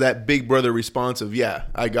gives that big brother response of, "Yeah,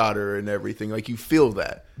 I got her," and everything. Like you feel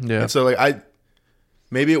that. Yeah. And so like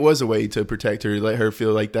maybe it was a way to protect her, let her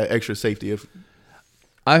feel like that extra safety of.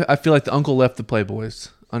 I feel like the uncle left the Playboys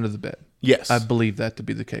under the bed. Yes. I believe that to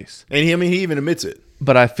be the case. And he even admits it.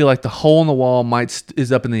 But I feel like the hole in the wall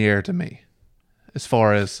is up in the air to me, as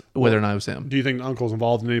far as whether or not it was him. Do you think the uncle's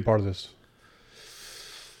involved in any part of this?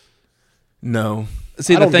 No.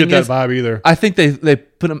 See, I the don't thing get that is, vibe either. I think they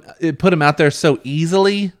put him out there so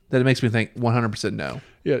easily that it makes me think 100% no.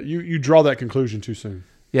 Yeah, you draw that conclusion too soon.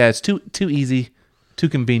 Yeah, it's too easy, too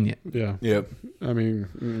convenient. Yeah. Yep. I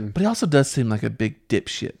mean, But he also does seem like a big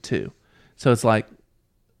dipshit too. So it's like,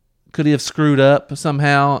 could he have screwed up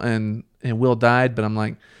somehow and Will died? But I'm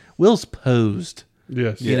like, Will's posed.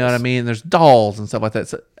 yes. You know what I mean? There's dolls and stuff like that.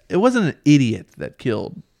 So it wasn't an idiot that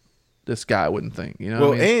killed this guy, I wouldn't think. You know Well,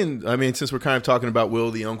 what I mean? and I mean, since we're kind of talking about Will,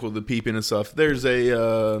 the uncle, the peeping and stuff, there's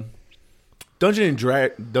a Dungeons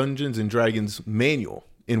and Dragons manual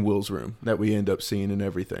in Will's room that we end up seeing and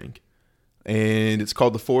everything. and it's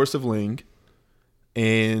called The Forest of Ling,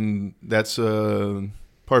 and that's part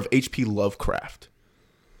of H.P. Lovecraft.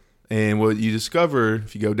 And what you discover,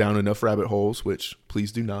 if you go down enough rabbit holes, which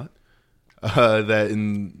please do not, that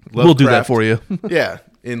in Lovecraft... We'll do that for you. Yeah.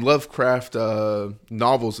 In Lovecraft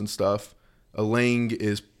novels and stuff, a ling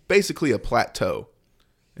is basically a plateau.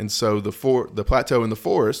 And so the plateau in the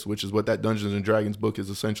forest, which is what that Dungeons and Dragons book is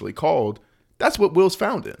essentially called, that's what Will's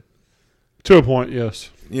found in. To a point, yes.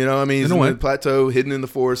 You know, I mean, he's In a in way. the plateau, hidden in the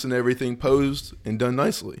forest and everything, posed and done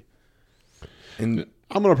nicely. And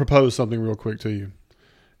I'm going to propose something real quick to you.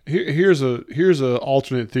 Here's a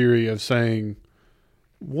alternate theory of saying,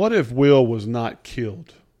 what if Will was not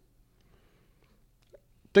killed?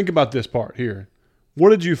 Think about this part here. What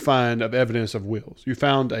did you find of evidence of Will's? You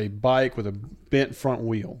found a bike with a bent front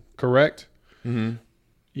wheel, correct? mm-hmm.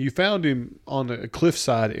 You found him on a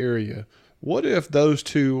cliffside area. What if those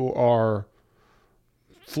two are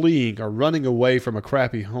fleeing or running away from a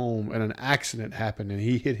crappy home and an accident happened and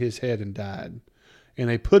he hit his head and died? And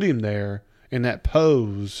they put him there in that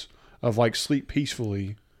pose of like sleep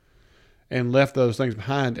peacefully and left those things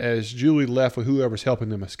behind as Julie left with whoever's helping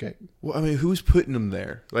them escape. Well, I mean, who's putting them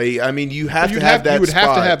there? Like, I mean, you have You to have that You would have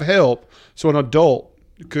to spot. have help so an adult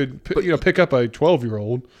could pick up a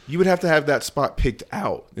 12-year-old. You would have to have that spot picked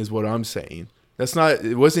out, is what I'm saying.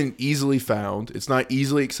 It wasn't easily found. It's not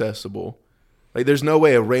easily accessible. Like, there's no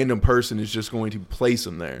way a random person is just going to place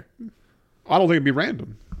them there. I don't think it'd be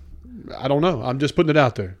random. I don't know. I'm just putting it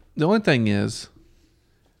out there. The only thing is,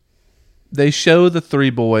 they show the three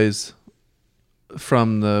boys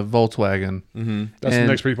from the Volkswagen, That's the And-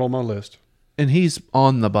 next people on my list. and he's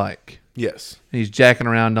on the bike. Yes. And he's jacking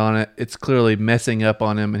around on it. It's clearly messing up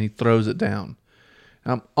on him, and he throws it down.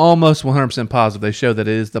 I'm almost 100% positive they show that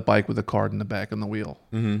it is the bike with the card in the back on the wheel.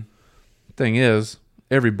 Mm-hmm. Thing is,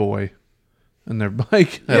 every boy and their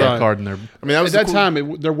bike had Right. a card in their... I mean, that was At that the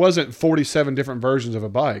cool- time, there wasn't 47 different versions of a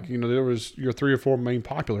bike. You know, there was your 3 or 4 main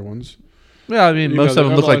popular ones. Yeah, I mean, You most know, of them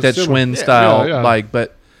they're look like that similar. Schwinn Yeah, style yeah. bike,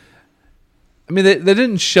 but I mean, they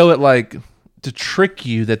didn't show it like to trick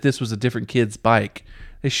you that this was a different kid's bike.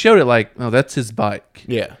 They showed it like, oh, that's his bike.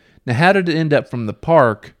 Yeah. Now, how did it end up from the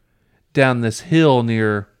park down this hill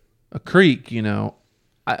near a creek? You know,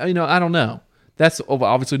 I don't know. That's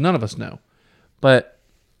obviously none of us know, but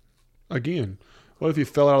Again, what if he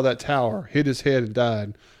fell out of that tower, hit his head, and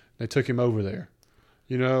died? They took him over there.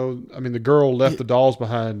 You know, I mean, the girl left the dolls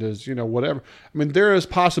behind as, you know, whatever. I mean, there is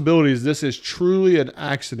possibilities this is truly an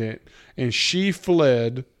accident, and she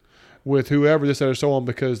fled with whoever this or so on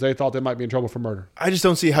because they thought they might be in trouble for murder. I just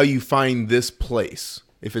don't see how you find this place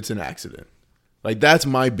if it's an accident. Like, that's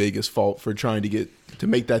my biggest fault for trying to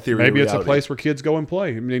make that theory Maybe it's a reality. place where kids go and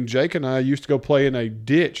play. I mean, Jake and I used to go play in a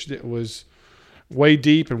ditch that was way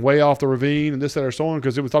deep and way off the ravine and this, that, or so on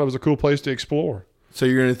because we thought it was a cool place to explore. So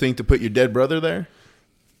you're going to think to put your dead brother there?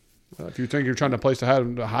 If you think you're trying to place to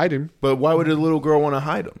hide him, But why would a little girl want to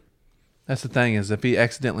hide him? that's the thing is if he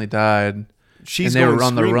accidentally died She's and they going were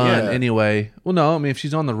on the scream- run yeah. anyway. Well, no, I mean, if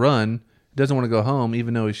she's on the run, doesn't want to go home,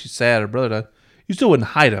 even though she's sad her brother died, you still wouldn't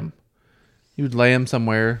hide him. You would lay him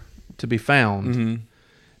somewhere to be found. Mm-hmm.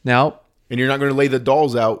 Now, And you're not going to lay the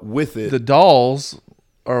dolls out with it. the dolls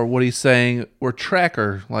are what he's saying were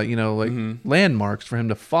tracker, like, you know, like Mm-hmm. landmarks for him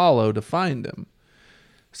to follow to find him.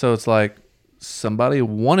 So it's like somebody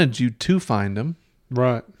wanted you to find him,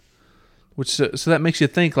 right? which so that makes you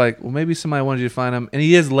think like, well, maybe somebody wanted you to find him, and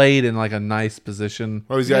he is laid in like a nice position.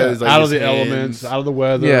 Or he's got his, like, out his of the hands. elements, out of the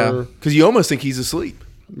weather. Yeah. Because you almost think he's asleep.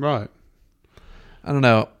 Right. I don't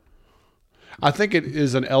know. I think it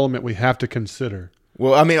is an element we have to consider.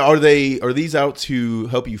 Well, I mean, are these out to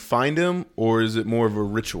help you find him, or is it more of a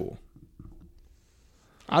ritual?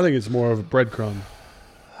 I think it's more of a breadcrumb.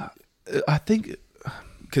 I think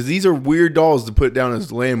Because these are weird dolls to put down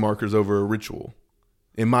as landmarkers over a ritual,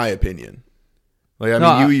 in my opinion. Like,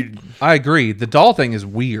 I mean, you I agree. The doll thing is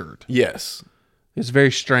weird. yes. It's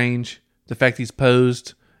very strange. The fact he's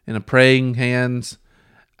posed in a praying hands.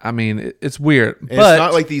 I mean, it's weird. And but it's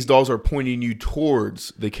not like these dolls are pointing you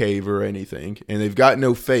towards the cave or anything, and they've got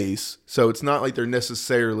no face, so it's not like they're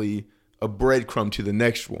necessarily a breadcrumb to the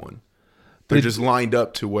next one. They're But just lined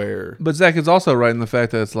up to where But Zach is also right in the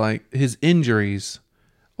fact that it's like his injuries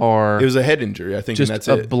are it was a head injury, I think, just and that's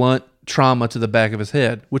a it. blunt trauma to the back of his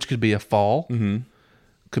head, which could be a fall. Mm-hmm.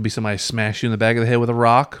 Could be somebody smash you in the back of the head with a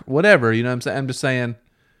rock, whatever. You know what I'm saying? I'm just saying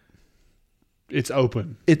It's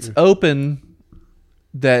open. it's open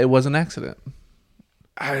that it was an accident.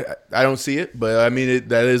 I don't see it, but I mean,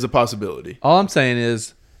 that is a possibility. All I'm saying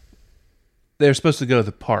is they're supposed to go to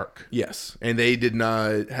the park. Yes, and they did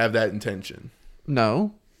not have that intention.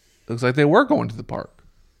 No. Looks like they were going to the park.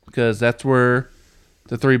 because that's where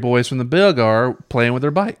the three boys from the Big are playing with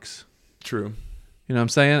their bikes. True. You know what I'm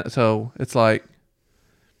saying? So it's like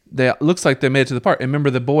looks like they made it to the park. And remember,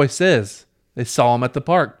 the boy says they saw him at the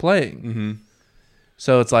park playing. Mm-hmm.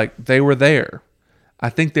 So it's like they were there. I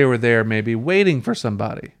think they were there maybe waiting for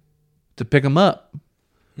somebody to pick them up.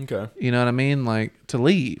 Okay. You know what I mean? Like to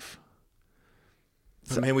leave.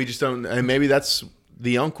 I mean, we just don't. And maybe that's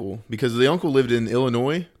the uncle, because the uncle lived in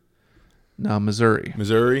Illinois, No, Missouri.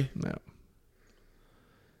 No.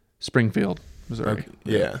 Springfield, Missouri. Okay.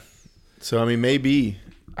 Yeah. So I mean, maybe.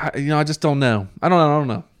 I just don't know. I don't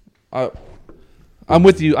know. I'm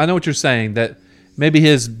with you. I know what you're saying, that maybe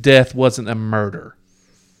his death wasn't a murder.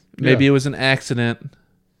 Maybe it was an accident,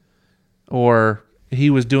 or he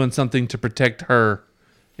was doing something to protect her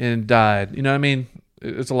and died. You know what I mean?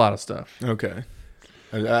 It's a lot of stuff. Okay.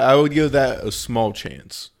 I would give that a small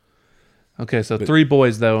chance. Okay, so three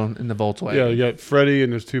boys, though, in the Volkswagen. Yeah, you got Freddie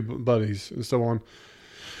and his two buddies and so on.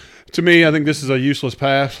 To me, I think this is a useless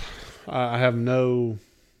path. I have no...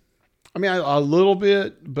 I mean, a little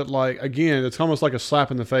bit, but like, again, it's almost like a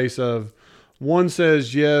slap in the face of one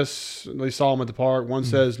says yes, they saw him at the park. One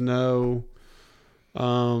says no.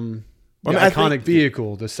 The iconic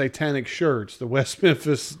vehicle, the satanic shirts, the West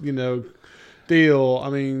Memphis, deal. I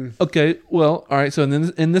mean... Okay, well, all right, so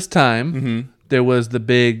in this time, there was the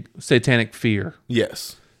big satanic fear.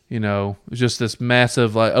 Yes. It was just this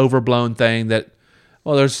massive, like, overblown thing that...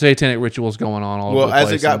 Well, there's satanic rituals going on all over the place. Well,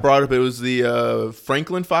 as it got brought up, it was the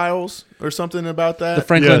Franklin files or something about that. The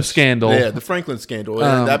Franklin scandal. Yeah, the Franklin scandal.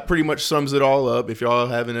 And that pretty much sums it all up. If y'all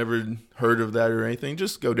haven't ever heard of that or anything,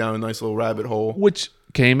 just go down a nice little rabbit hole. Which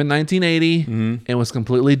came in 1980 and was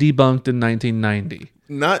completely debunked in 1990.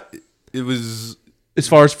 It was... As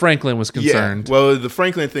far as Franklin was concerned. Yeah. Well, the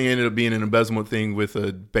Franklin thing ended up being an embezzlement thing with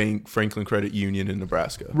a bank, Franklin Credit Union in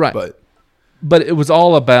Nebraska. Right. But it was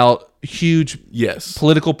all about huge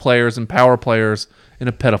political players and power players in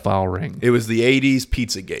a pedophile ring. It was the 80s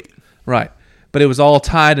Pizzagate. Right. But it was all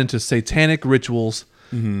tied into satanic rituals.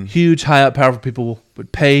 Huge, high up, powerful people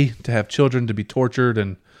would pay to have children to be tortured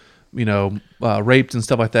and, raped and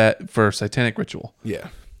stuff like that for satanic ritual. Yeah.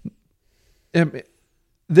 And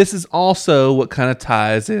this is also what kind of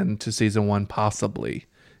ties into season 1, possibly.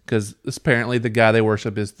 Because apparently the guy they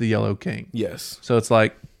worship is the Yellow King. Yes. So it's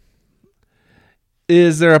like...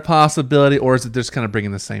 Is there a possibility, or is it just kind of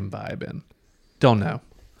bringing the same vibe in? Don't know.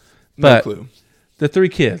 But no clue. The three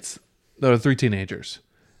kids, the three teenagers.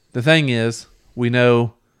 The thing is, we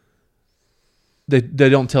know they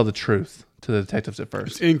don't tell the truth to the detectives at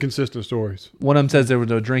first. It's inconsistent stories. One of them says there was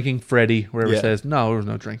no drinking. Freddie, wherever, says, no, there was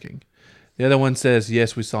no drinking. The other one says,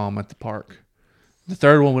 yes, we saw him at the park. The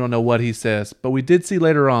third one, we don't know what he says. But we did see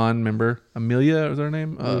later on, remember, Amelia, was her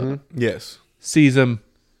name? Yes. Sees him,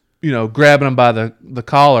 grabbing him by the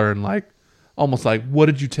collar and like, almost like, what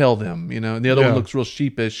did you tell them? And the other one looks real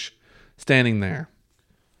sheepish standing there.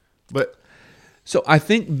 So I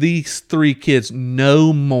think these three kids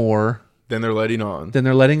know more than they're letting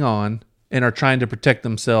on. And are trying to protect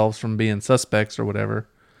themselves from being suspects or whatever.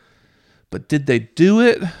 But did they do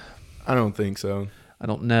it? I don't think so. I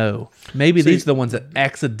don't know. Maybe these are the ones that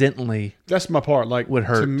accidentally... That's my part. Like, would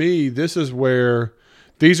hurt. To me, this is where...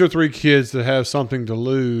 These are three kids that have something to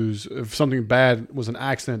lose if something bad was an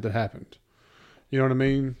accident that happened. You know what I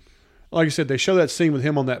mean? Like you said, they show that scene with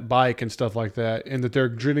him on that bike and stuff like that, and that they're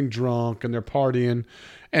getting drunk and they're partying.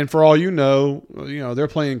 And for all they're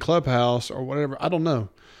playing Clubhouse or whatever. I don't know.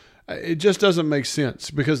 It just doesn't make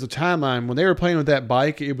sense because the timeline, when they were playing with that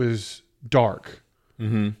bike, it was dark.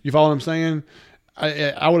 Mm-hmm. You follow what I'm saying?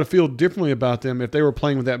 I would have felt differently about them if they were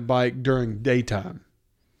playing with that bike during daytime.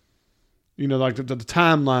 Like the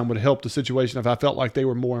timeline would help the situation if I felt like they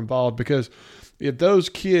were more involved. Because if those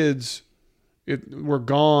kids were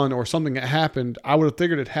gone or something had happened, I would have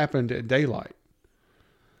figured it happened at daylight.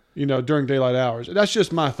 During daylight hours. That's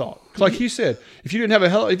just my thought. Like he said, you had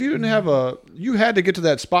to get to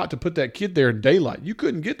that spot to put that kid there in daylight. You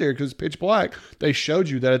couldn't get there because it's pitch black. They showed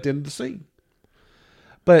you that at the end of the scene.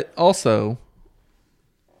 But also,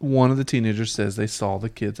 one of the teenagers says they saw the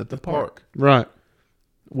kids at the park. Right.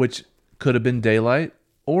 Which could have been daylight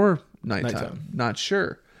or nighttime. Not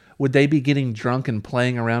sure. Would they be getting drunk and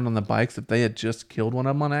playing around on the bikes if they had just killed one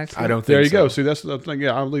of them on accident? I don't think so. There you so. go. See, that's the thing.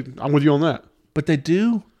 Yeah, I'm with you on that. But they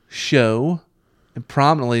do show and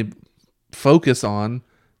prominently focus on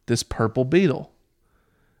this purple beetle.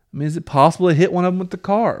 I mean, is it possible to hit one of them with the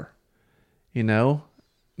car? Yeah.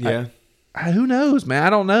 Who knows, man? I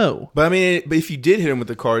don't know. But I mean, if you did hit him with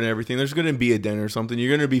the car and everything, there's going to be a dent or something. You're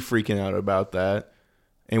going to be freaking out about that.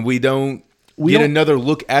 And we don't get another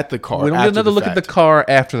look at the car. We don't get another look at the car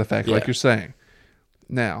after the fact, like you're saying.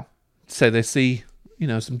 Now, say they see,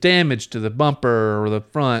 some damage to the bumper or the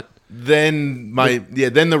front. Then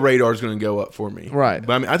then the radar's going to go up for me. Right.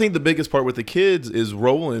 But I think the biggest part with the kids is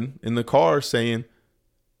rolling in the car saying,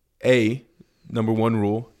 A, number one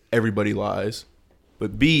rule, everybody lies.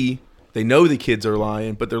 But B, they know the kids are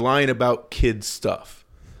lying, but they're lying about kids' stuff.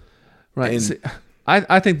 Right. And See,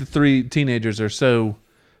 I think the 3 teenagers are so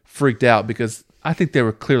freaked out because I think they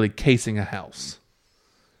were clearly casing a house.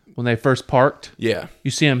 When they first parked, yeah.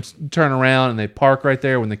 you see them turn around and they park right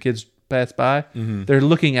there when the kids pass by. Mm-hmm. They're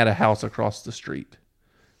looking at a house across the street.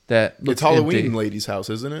 That looks It's Halloween empty. lady's house,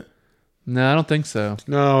 isn't it? No, I don't think so.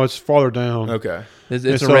 No, it's farther down. Okay. It's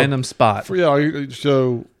And a so- random spot.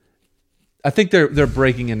 So I think they're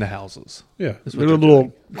breaking into houses. yeah, That's they're what a they're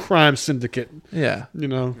little crime syndicate. Yeah.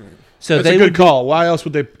 So That's they a good would call. Why else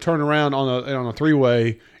would they turn around on a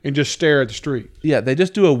 3-way and just stare at the street? they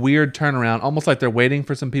just do a weird turnaround, almost like they're waiting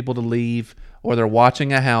for some people to leave or they're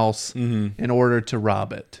watching a house Mm-hmm. in order to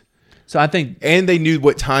rob it. So I think And they knew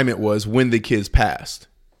what time it was when the kids passed.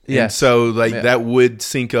 Yeah. And so Yeah. that would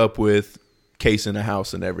sync up with casing a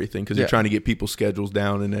house and everything because Yeah. you're trying to get people's schedules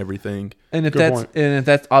down and everything. And if Good point. if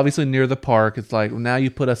that's obviously near the park, it's like, well, now you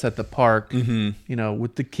put us at the park, Mm-hmm.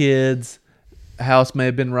 with the kids. A house may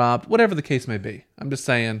have been robbed, whatever the case may be. I'm just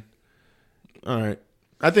saying. All right.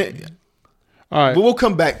 I think All right. but we'll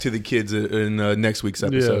come back to the kids in next week's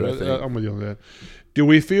episode, I think. I'm with you on that. Do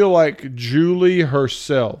we feel like Julie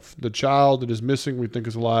herself, the child that is missing, we think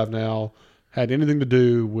is alive now, had anything to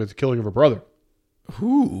do with the killing of her brother?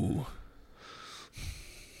 Ooh.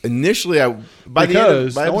 Initially, by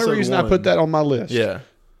Because the the only episode reason I 1, put that on my list, Yeah.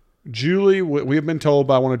 Julie, we have been told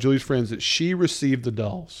by one of Julie's friends that she received the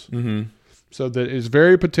dolls. Mm-hmm. So that it's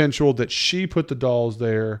very potential that she put the dolls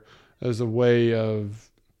there as a way of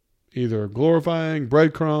either glorifying,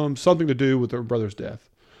 breadcrumbs, something to do with her brother's death.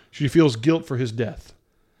 She feels guilt for his death.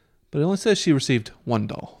 But it only says she received 1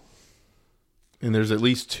 doll. And there's at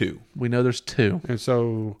least 2. We know there's 2. And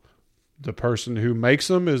so the person who makes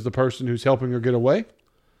them is the person who's helping her get away.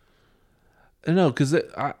 No, because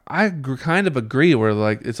kind of agree where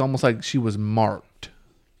like it's almost like she was marked.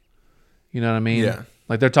 You know what I mean? Yeah.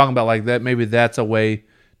 Like they're talking about like that. Maybe that's a way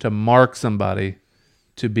to mark somebody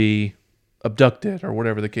to be abducted or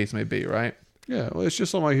whatever the case may be, right? Yeah, well, it's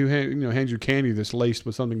just somebody who hands you candy that's laced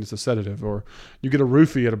with something that's a sedative, or you get a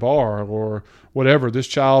roofie at a bar, or whatever. This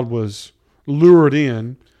child was lured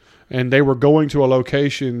in, and they were going to a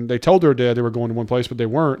location. They told their dad they were going to one place, but they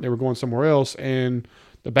weren't. They were going somewhere else. And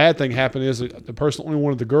the bad thing happened is that the person only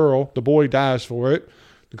wanted the girl. The boy dies for it.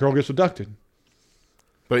 The girl gets abducted.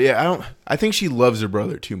 But yeah, I think she loves her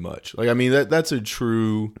brother too much. Like, I mean, that's a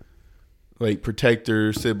true, like,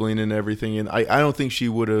 protector, sibling and everything. And I don't think she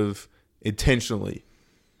would have intentionally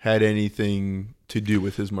had anything to do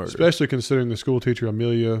with his murder. Especially considering the school teacher,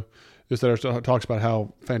 Amelia, talks about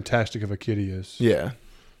how fantastic of a kid he is. Yeah.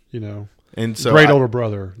 And so Great older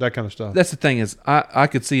brother, that kind of stuff. That's the thing is I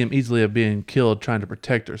could see him easily of being killed trying to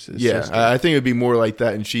protect her sister. yeah, I think it'd be more like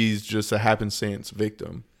that, and she's just a happenstance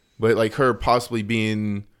victim. But like her possibly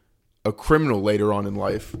being a criminal later on in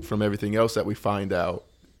life from everything else that we find out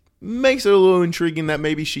makes it a little intriguing that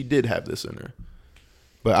maybe she did have this in her.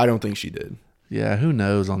 But I don't think she did. Yeah, who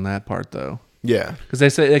knows on that part though? Yeah.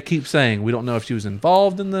 Because they keep saying we don't know if she was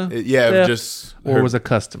involved in the theft Just or her- was a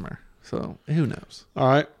customer. So who knows? All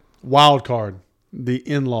right. Wild card. The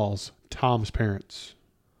in-laws, Tom's parents.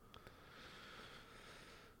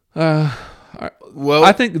 well,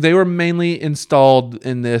 I think they were mainly installed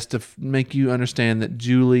in this to make you understand that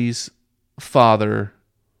Julie's father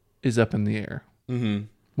is up in the air. mhm.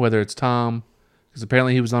 Whether it's Tom, because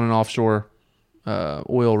apparently he was on an offshore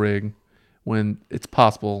oil rig when it's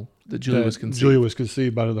possible that Julie was conceived. Julia was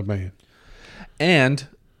conceived by another man. And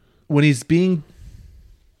when he's being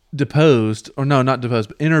deposed, or no, not deposed,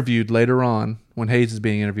 but interviewed later on, when Hayes is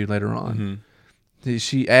being interviewed later on,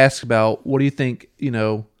 she asks about, what do you think, you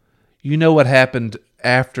know what happened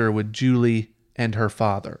after with Julie and her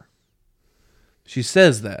father. She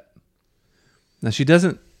says that. Now, she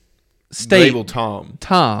doesn't state Label Tom.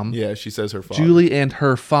 Tom, Yeah, she says her father. Julie and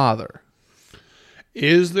her father.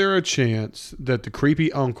 Is there a chance that the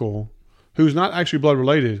creepy uncle, who's not actually blood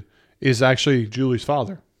related, is actually Julie's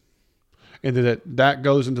father? And that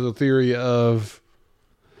goes into the theory of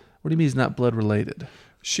What do you mean he's not blood related?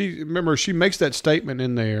 she makes that statement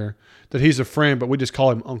in there that he's a friend, but we just call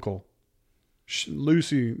him uncle.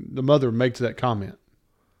 Lucy, the mother, makes that comment.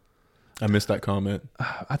 I missed that comment.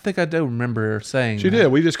 I think I do remember her saying She that. did.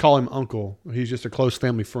 We just call him uncle. He's just a close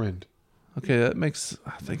family friend. Okay, that makes.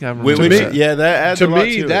 I think I remember. Which, that. yeah, that adds To a lot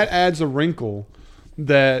me, to that it. adds a wrinkle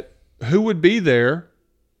that who would be there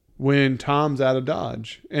when Tom's out of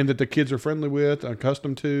Dodge and that the kids are friendly with,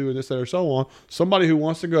 accustomed to, and this, that, or so on. Somebody who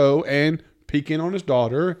wants to go and peek in on his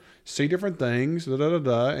daughter, see different things,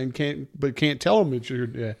 and can't tell him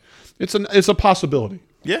it's a possibility.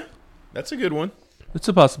 Yeah, that's a good one. It's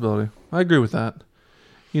a possibility. I agree with that.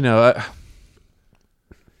 You know,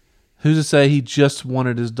 who's to say he just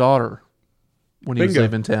wanted his daughter when he was Bingo.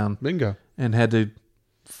 leaving town Bingo. and had to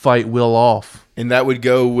fight Will off? And that would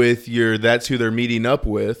go with that's who they're meeting up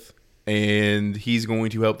with, and he's going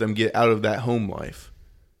to help them get out of that home life.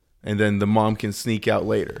 And then the mom can sneak out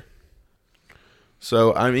later.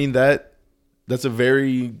 So, I mean, that's a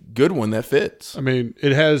very good one that fits. I mean,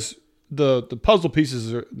 it has the puzzle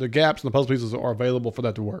pieces, the gaps in the puzzle pieces are available for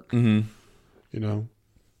that to work. Mm-hmm. You know?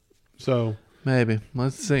 So. Maybe.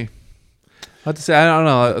 Let's see. I have to say, I don't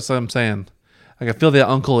know. That's what I'm saying. Like, I feel the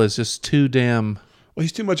uncle is just too damn... Well,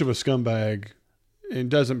 he's too much of a scumbag and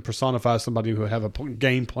doesn't personify somebody who would have a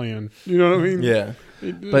game plan. You know what I mean? Yeah.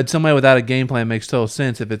 But somebody without a game plan makes total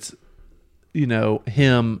sense if it's, you know,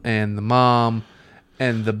 him and the mom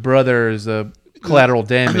and the brother is a collateral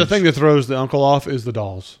damage. The thing that throws the uncle off is the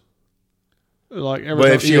dolls. Like,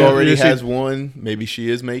 But if she already has one, maybe she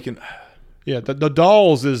is making... Yeah, the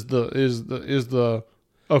dolls is the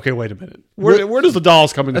okay, wait a minute. Where does the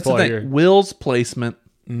dolls come into That's the play thing. here? Will's placement,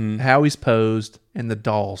 how he's posed, and the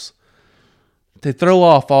dolls. They throw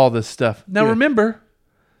off all this stuff. Now remember,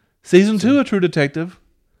 season 2 of True Detective,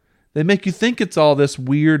 they make you think it's all this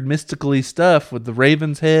weird mystically stuff with the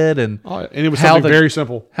Raven's head and And it was something very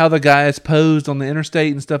simple. how the guy is posed on the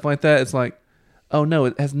interstate and stuff like that. It's like, oh no,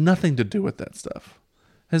 it has nothing to do with that stuff.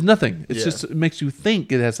 It has nothing. It's just, it makes you think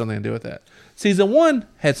it has something to do with that. Season 1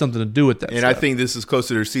 had something to do with that And stuff. I think this is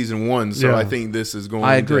closer to season 1, so Yeah. I think this is going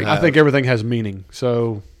I agree. to I have- think everything has meaning.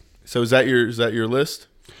 So So is that your list?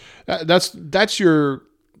 that's your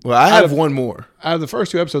Well, I have one more. out of the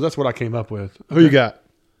first 2 episodes. That's what I came up with. Who you got?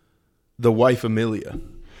 The wife Amelia.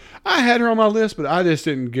 I had her on my list, but I just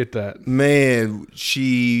didn't get that. Man,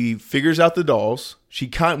 she figures out the dolls.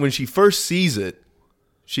 When she first sees it,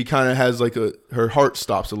 she kind of has like her heart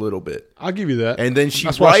stops a little bit. I'll give you that. And then she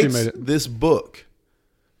That's why she writes made it. this book.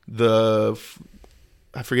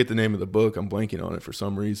 I forget the name of the book. I'm blanking on it for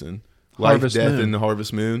some reason. Harvest Life, Death, Moon. and the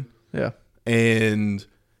Harvest Moon. Yeah. And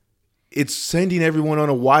it's sending everyone on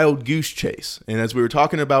a wild goose chase. And as we were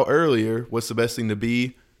talking about earlier, what's the best thing to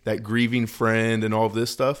be? That grieving friend and all of this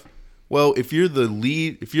stuff. Well, if you're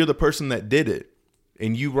the person that did it,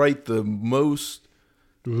 and you write the most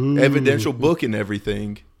evidential book and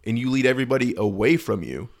everything, and you lead everybody away from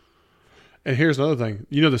you. And here's another thing.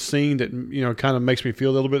 You know, the scene that, you know, kind of makes me feel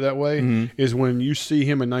a little bit that way is when you see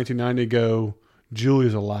him in 1990 go,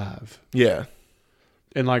 Julie's alive. Yeah.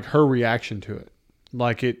 And like her reaction to it.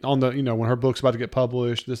 Like it on the, you know, when her book's about to get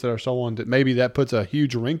published, this, that, or so on, that maybe that puts a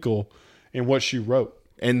huge wrinkle in what she wrote.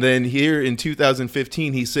 And then here in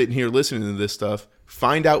 2015, he's sitting here listening to this stuff.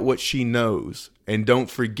 Find out what she knows, and don't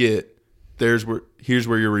forget. Here's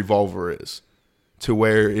where your revolver is. To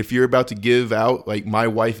where if you're about to give out, like my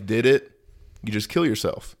wife did it, you just kill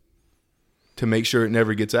yourself to make sure it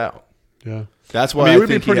never gets out. Yeah, that's why I mean, it would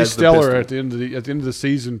be think he pretty has the stellar pistol. at the end of the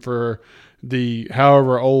season for the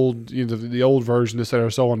however old, you know, the old version, this, that, or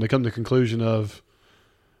so on, to come to the conclusion of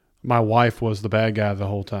my wife was the bad guy the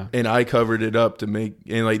whole time. And I covered it up and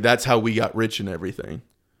like that's how we got rich and everything.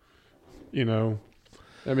 You know,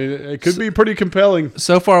 I mean, it could be pretty compelling.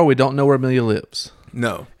 So far, we don't know where Amelia lives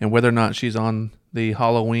No and whether or not she's on the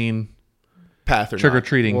Halloween path or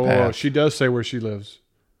trick-or-treating Well, path. she does say where she lives.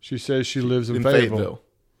 She says she lives in not. Fayetteville.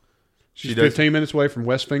 She's She does. 15 minutes away from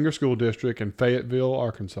West Finger School District in Fayetteville,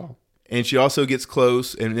 Arkansas. And she also gets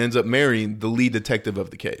close and ends up marrying the lead detective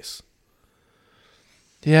of the case.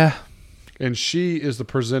 Yeah, And she is the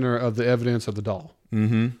presenter of the evidence of the doll.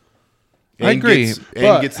 And I agree. Gets, and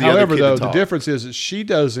But, gets the however, other kid though, to the talk. difference is that she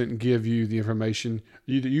doesn't give you the information.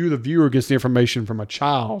 You, the viewer, gets the information from a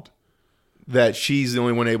child. that she's the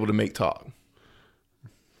only one able to make talk.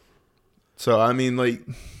 So I mean, like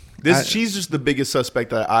she's just the biggest suspect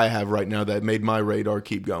that I have right now that made my radar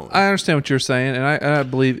keep going. I understand what you're saying, and I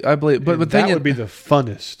believe, but And the that thing would be the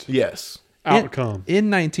funnest yes, outcome. in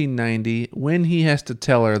 1990 when he has to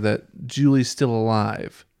tell her that Julie's still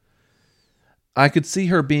alive. I could see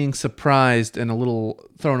her being surprised and a little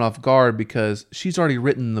thrown off guard because she's already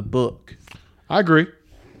written the book. I agree.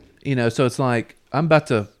 You know, so it's like, I'm about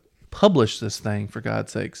to publish this thing, for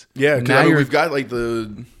God's sakes. yeah. Because Now you're we've got like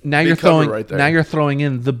the now big you're cover throwing right there. now you're throwing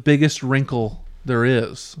in the biggest wrinkle there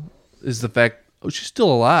is the fact, oh, she's still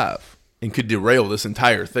alive. and could derail this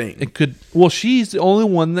entire thing. It could, well, she's the only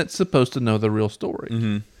one that's supposed to know the real story.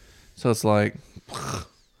 Mm-hmm. So it's like,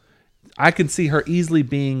 I can see her easily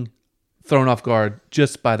being thrown off guard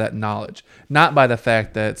just by that knowledge, not by the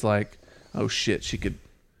fact that it's like, oh shit, she could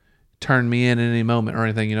turn me in at any moment or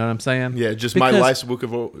anything. You know what I'm saying? Yeah, just my life's book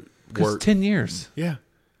of Because work. 10 years. Yeah.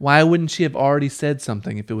 Why wouldn't she have already said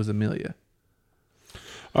something if it was Amelia?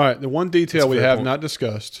 All right, the one detail we fair have point. not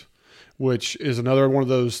discussed, which is another one of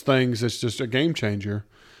those things that's just a game changer,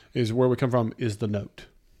 is where we come from, is the note.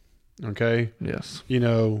 Okay? Yes. You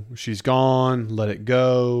know, she's gone, let it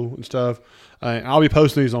go and stuff. I'll be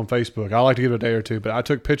posting these on Facebook. I like to give it a day or two, but I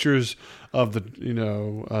took pictures of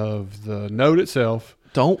of the note itself.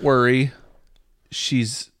 Don't worry.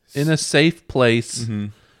 She's in a safe place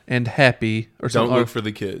and happy or Don't something. look for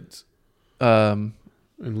the kids. And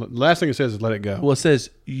the last thing it says is let it go. Well, it says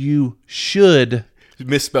you should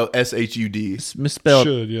Misspelled S-H-U-D. misspelled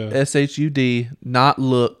Should, yeah. S-H-U-D, not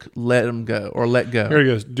look, let them go or let go. Here he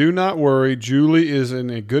goes. Do not worry. Julie is in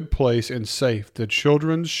a good place and safe. The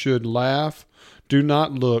children should laugh. Do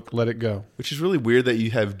not look. Let it go. Which is really weird that you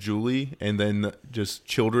have Julie and then just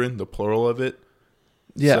children, the plural of it.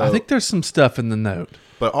 Yeah, I So- think there's some stuff in the note.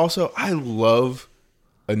 But also, I love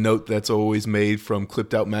a note that's always made from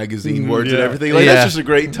clipped out magazine words and yeah. everything. Like Yeah. that's just a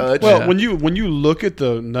great touch. Well, Yeah. when you look at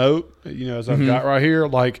the note, as I've got right here,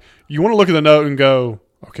 like you want to look at the note and go,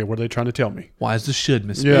 okay, what are they trying to tell me? Why is the should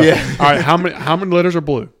misspelled? Yeah. All right. How many letters are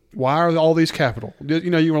blue? Why are all these capital?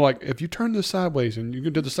 You were like, if you turn this sideways and you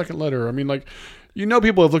did the second letter, I mean, like,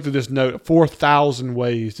 people have looked at this note 4,000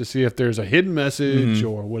 ways to see if there's a hidden message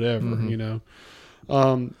or whatever,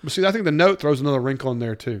 But see, I think the note throws another wrinkle in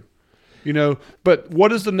there too. But what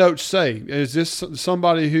does the note say? Is this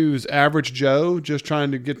somebody who's average Joe just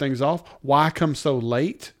trying to get things off? Why come so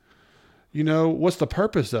late? What's the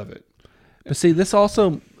purpose of it? But see, this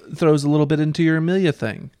also throws a little bit into your Amelia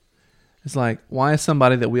thing. It's like, why is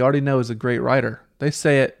somebody that we already know is a great writer? They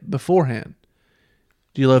say it beforehand.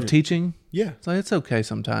 Do you love teaching? yeah. It's like, it's okay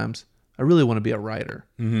sometimes. I really want to be a writer.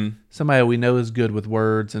 Mm-hmm. Somebody we know is good with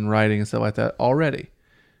words and writing and stuff like that already.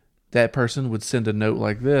 That person would send a note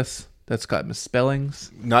like this that's got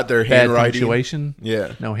misspellings, Not their bad handwriting. punctuation,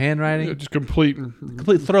 Yeah. no handwriting, Just complete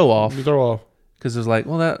throw off. throw off. Because it's like,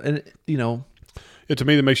 well, that, and, To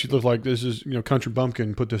me, that makes you look like this is Country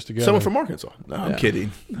Bumpkin put this together. Someone from Arkansas. No, I'm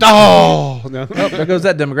kidding. Oh, no. oh, there goes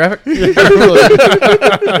that demographic.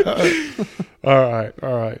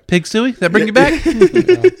 All right. Pig Suey, that bring you back?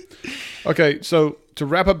 Okay, so to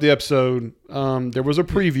wrap up the episode, there was a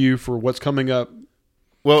preview for what's coming up.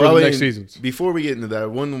 Well, For the next seasons. Before we get into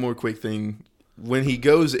that, one more quick thing. When he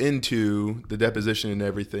goes into the deposition and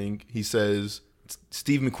everything, he says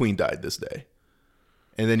Steve McQueen died this day.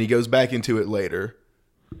 And then he goes back into it later.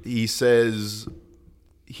 He says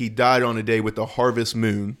he died on a day with the harvest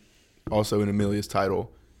moon, also in Amelia's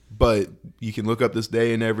title. But you can look up this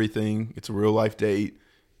day and everything. It's a real life date.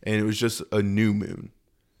 And it was just a new moon,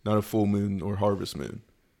 not a full moon or harvest moon.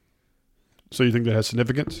 So you think that has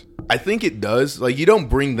significance? I think it does. Like, you don't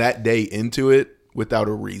bring that day into it without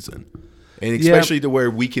a reason. And especially to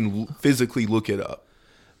where we can physically look it up.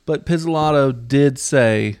 But Pizzolatto did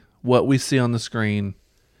say what we see on the screen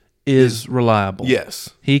is reliable. Yes.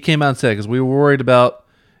 He came out and said, because we were worried about,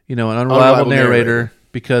 an unreliable narrator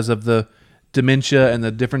because of the dementia and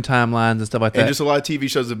the different timelines and stuff like that. And just a lot of TV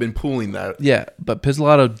shows have been pulling that. Yeah, but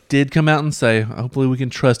Pizzolatto did come out and say, hopefully we can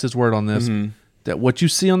trust his word on this, that what you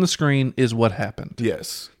see on the screen is what happened.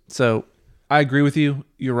 Yes. So I agree with you.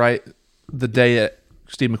 You're right. The day that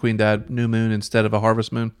Steve McQueen died, new moon instead of a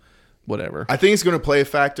harvest moon, whatever. I think it's going to play a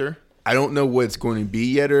factor. I don't know what it's going to be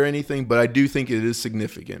yet or anything, but I do think it is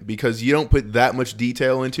significant because you don't put that much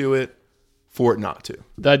detail into it for it not to.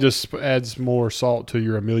 That just adds more salt to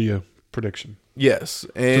your Amelia prediction. Yes.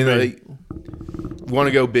 And To me. I want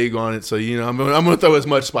to go big on it, so I'm going to throw as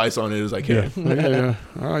much spice on it as I can. Yeah.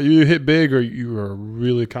 All right, you hit big or you are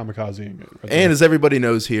really kamikazing it. Right there. And as everybody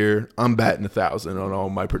knows here, I'm batting 1,000 on all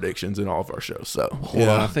my predictions in all of our shows. So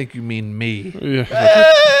I think you mean me.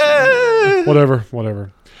 Yeah. Whatever.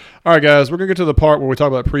 All right, guys, we're going to get to the part where we talk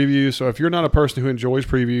about previews. So if you're not a person who enjoys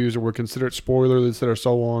previews or would consider it spoilers that are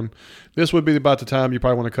so on, this would be about the time you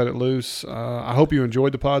probably want to cut it loose. I hope you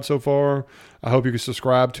enjoyed the pod so far. I hope you can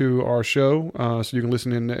subscribe to our show so you can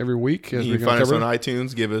listen in every week. As you we can find us cover on it.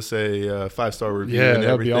 iTunes, give us a 5-star review. Yeah, and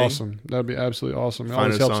that'd be everything. awesome. That'd be absolutely awesome. It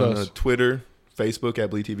Find always us helps on us. Twitter, Facebook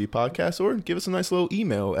at Bleed TV Podcast, or give us a nice little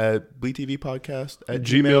email at bleedtvpodcast@gmail.com.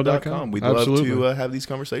 gmail.com. We'd Absolutely. love to have these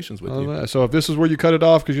conversations with you. So if this is where you cut it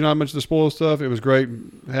off because you're not much of the spoiler stuff, it was great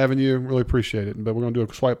having you. Really appreciate it. But we're going to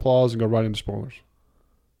do a swipe applause and go right into spoilers.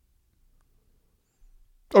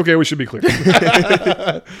 Okay, we should be clear.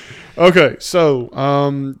 Okay,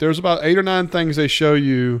 so there's about 8 or 9 things they show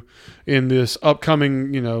you in this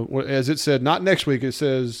upcoming, as it said, not next week, it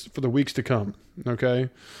says for the weeks to come. Okay.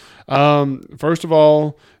 First of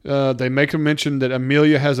all, they make a mention that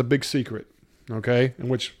Amelia has a big secret. Okay. In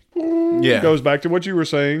which goes back to what you were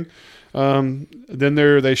saying. Then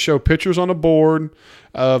they show pictures on a board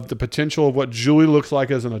of the potential of what Julie looks like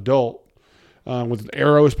as an adult. With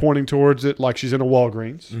arrows pointing towards it, like she's in a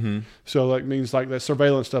Walgreens. Mm-hmm. So that means like that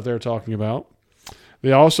surveillance stuff they were talking about.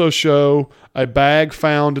 They also show a bag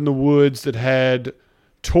found in the woods that had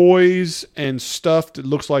toys and stuff that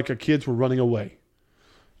looks like kids were running away.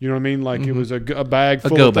 You know what I mean? Like it was a bag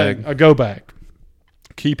full of things. A go bag.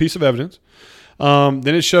 Key piece of evidence. Then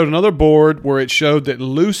it showed another board where it showed that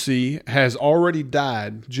Lucy has already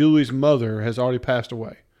died. Julie's mother has already passed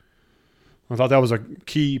away. I thought that was a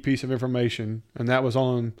key piece of information, and that was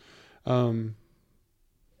on, and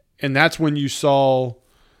that's when you saw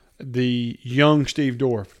the young Steve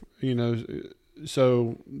Dorff.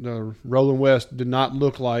 So the Roland West did not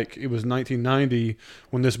look like it was 1990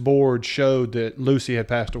 when this board showed that Lucy had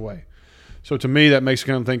passed away. So to me, that makes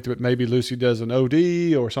me kind of think that maybe Lucy does an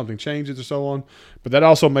OD or something changes or so on. But that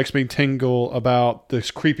also makes me tingle about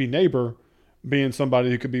this creepy neighbor being somebody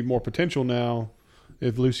who could be more potential now.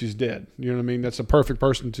 If Lucy's dead, you know what I mean? That's a perfect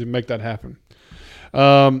person to make that happen.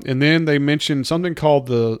 And then they mentioned something called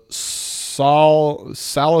the Salisal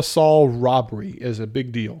robbery as a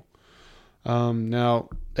big deal. Now,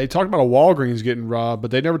 they talked about a Walgreens getting robbed, but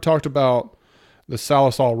they never talked about the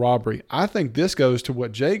Salisal robbery. I think this goes to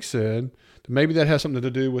what Jake said. Maybe that has something to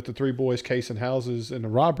do with the 3 boys casing houses in the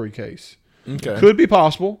robbery case. Okay. Could be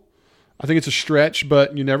possible. I think it's a stretch,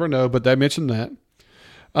 but you never know. But they mentioned that.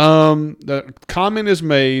 The comment is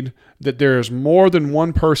made that there is more than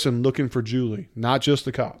one person looking for Julie, not just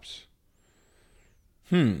the cops.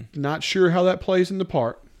 Not sure how that plays into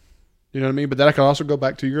part. You know what I mean? But that could also go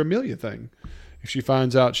back to your Amelia thing. If she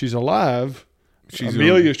finds out she's alive,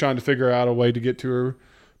 Amelia's trying to figure out a way to get to her,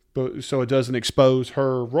 but so it doesn't expose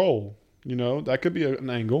her role. That could be an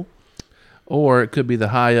angle. Or it could be the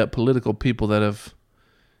high up political people that have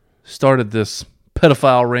started this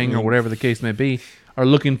pedophile ring or whatever the case may be. Are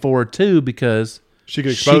looking for her too because she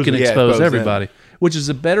can expose everybody, which is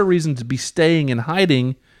a better reason to be staying and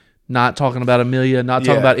hiding, not talking about Amelia, not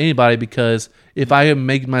talking about anybody. Because if I am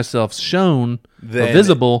making myself shown or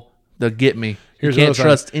visible, they'll get me. You can't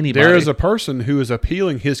trust anybody. There is a person who is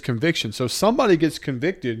appealing his conviction. So somebody gets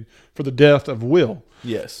convicted for the death of Will.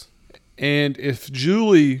 Yes, and if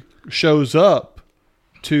Julie shows up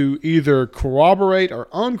to either corroborate or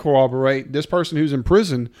uncorroborate this person who's in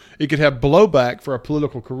prison, it could have blowback for a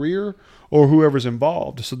political career or whoever's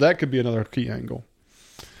involved. So that could be another key angle.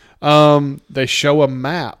 They show a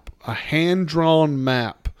map, a hand-drawn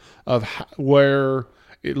map of where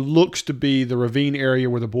it looks to be the ravine area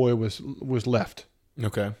where the boy was left.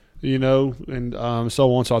 Okay. And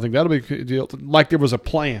so on. So I think that'll be a deal. Like there was a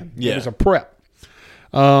plan. Yeah. There was a prep.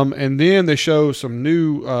 And then they show some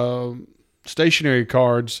new stationary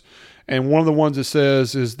cards, and one of the ones it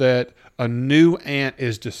says is that a new ant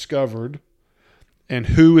is discovered, and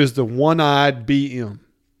who is the one-eyed BM.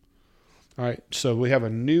 All right, so we have a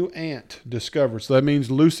new ant discovered. So that means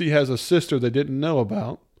Lucy has a sister they didn't know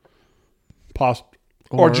about,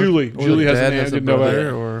 or Julie. Julie has an aunt didn't know about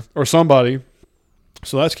her, or somebody.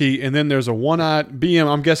 So that's key. And then there's a one-eyed BM.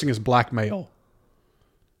 I'm guessing is black male,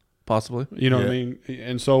 possibly. You know what I mean,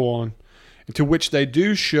 and so on. And to which they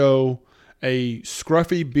do show a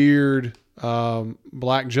scruffy beard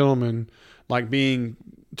black gentleman like being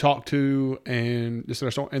talked to and this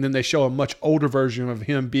and that. And then they show a much older version of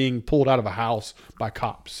him being pulled out of a house by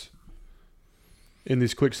cops in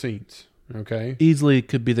these quick scenes. Okay. Easily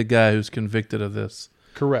could be the guy who's convicted of this.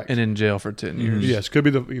 Correct. And in jail for 10 years. Yes. Could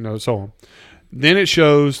be so on. Then it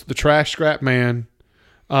shows the trash scrap man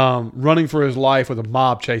running for his life with a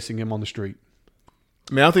mob chasing him on the street.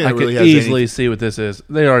 I mean, I don't think I it really could has easily see what this is.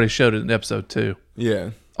 They already showed it in episode 2. Yeah.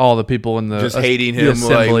 All the people in the just hating him, the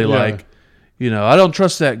assembly, I don't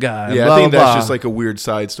trust that guy. Yeah, blah, I think blah, that's blah. just like a weird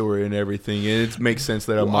side story and everything. And it makes sense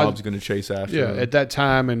that a mob's going to chase after him. At that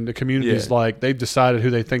time, and the community's like, they've decided who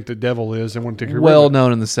they think the devil is and want to take well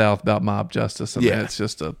known in the South about mob justice. I mean, it's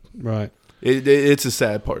just a... Right. It's a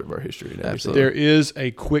sad part of our history. And absolutely. There is a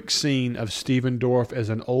quick scene of Stephen Dorff as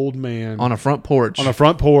an old man on a front porch.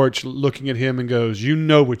 Looking at him and goes, "You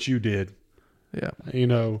know what you did."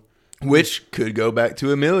 Yeah. Which could go back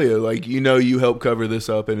to Amelia. Like, you helped cover this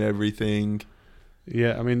up and everything.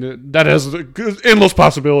 Yeah, I mean, that has endless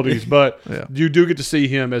possibilities, but you do get to see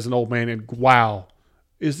him as an old man, and wow,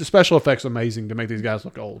 is the special effects amazing to make these guys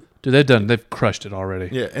look old. Dude, they've crushed it already.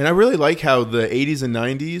 Yeah, and I really like how the 80s and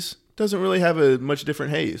 90s, doesn't really have a much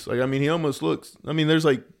different haze. Like, I mean, he almost looks. I mean, there's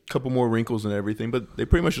like a couple more wrinkles and everything, but they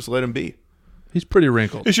pretty much just let him be. He's pretty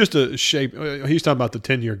wrinkled. It's just a shape. He's talking about the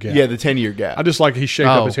 10-year gap. Yeah, the 10-year gap. I just like he shaped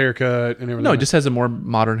up his haircut and everything. No, he just has a more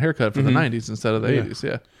modern haircut from the 90s instead of the 80s.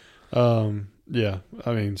 Yeah. Yeah,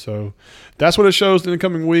 I mean, so that's what it shows in the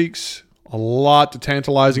coming weeks. A lot of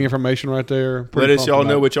tantalizing information right there. Let us y'all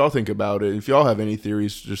know what y'all think about it. If y'all have any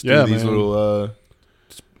theories, just do these little.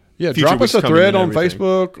 Drop us a thread on everything.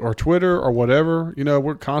 Facebook or Twitter or whatever. You know,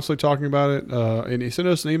 we're constantly talking about it. And you send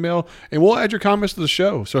us an email, and we'll add your comments to the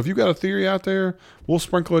show. So if you've got a theory out there, we'll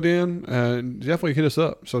sprinkle it in, and definitely hit us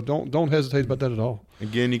up. So don't hesitate about that at all.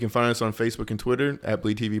 Again, you can find us on Facebook and Twitter at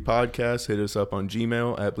Bleed TV Podcast. Hit us up on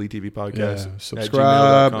Gmail at Bleed TV Podcast. Yeah,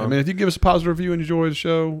 subscribe. @gmail.com. I mean, if you give us a positive review and enjoy the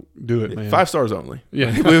show, do it, man. 5 stars only. Yeah.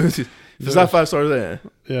 If it's not 5 stars, then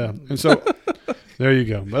Yeah. And so there you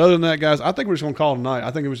go. But other than that, guys, I think we're just going to call it a night.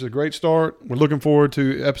 I think it was a great start. We're looking forward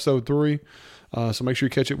to episode 3. So make sure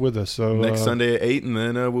you catch it with us. So next Sunday at 8, and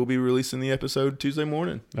then we'll be releasing the episode Tuesday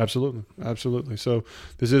morning. Absolutely. Absolutely. So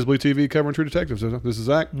this is Bleed TV covering True Detectives. This is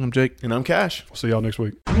Zach. I'm Jake. And I'm Cash. We'll see y'all next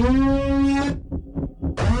week.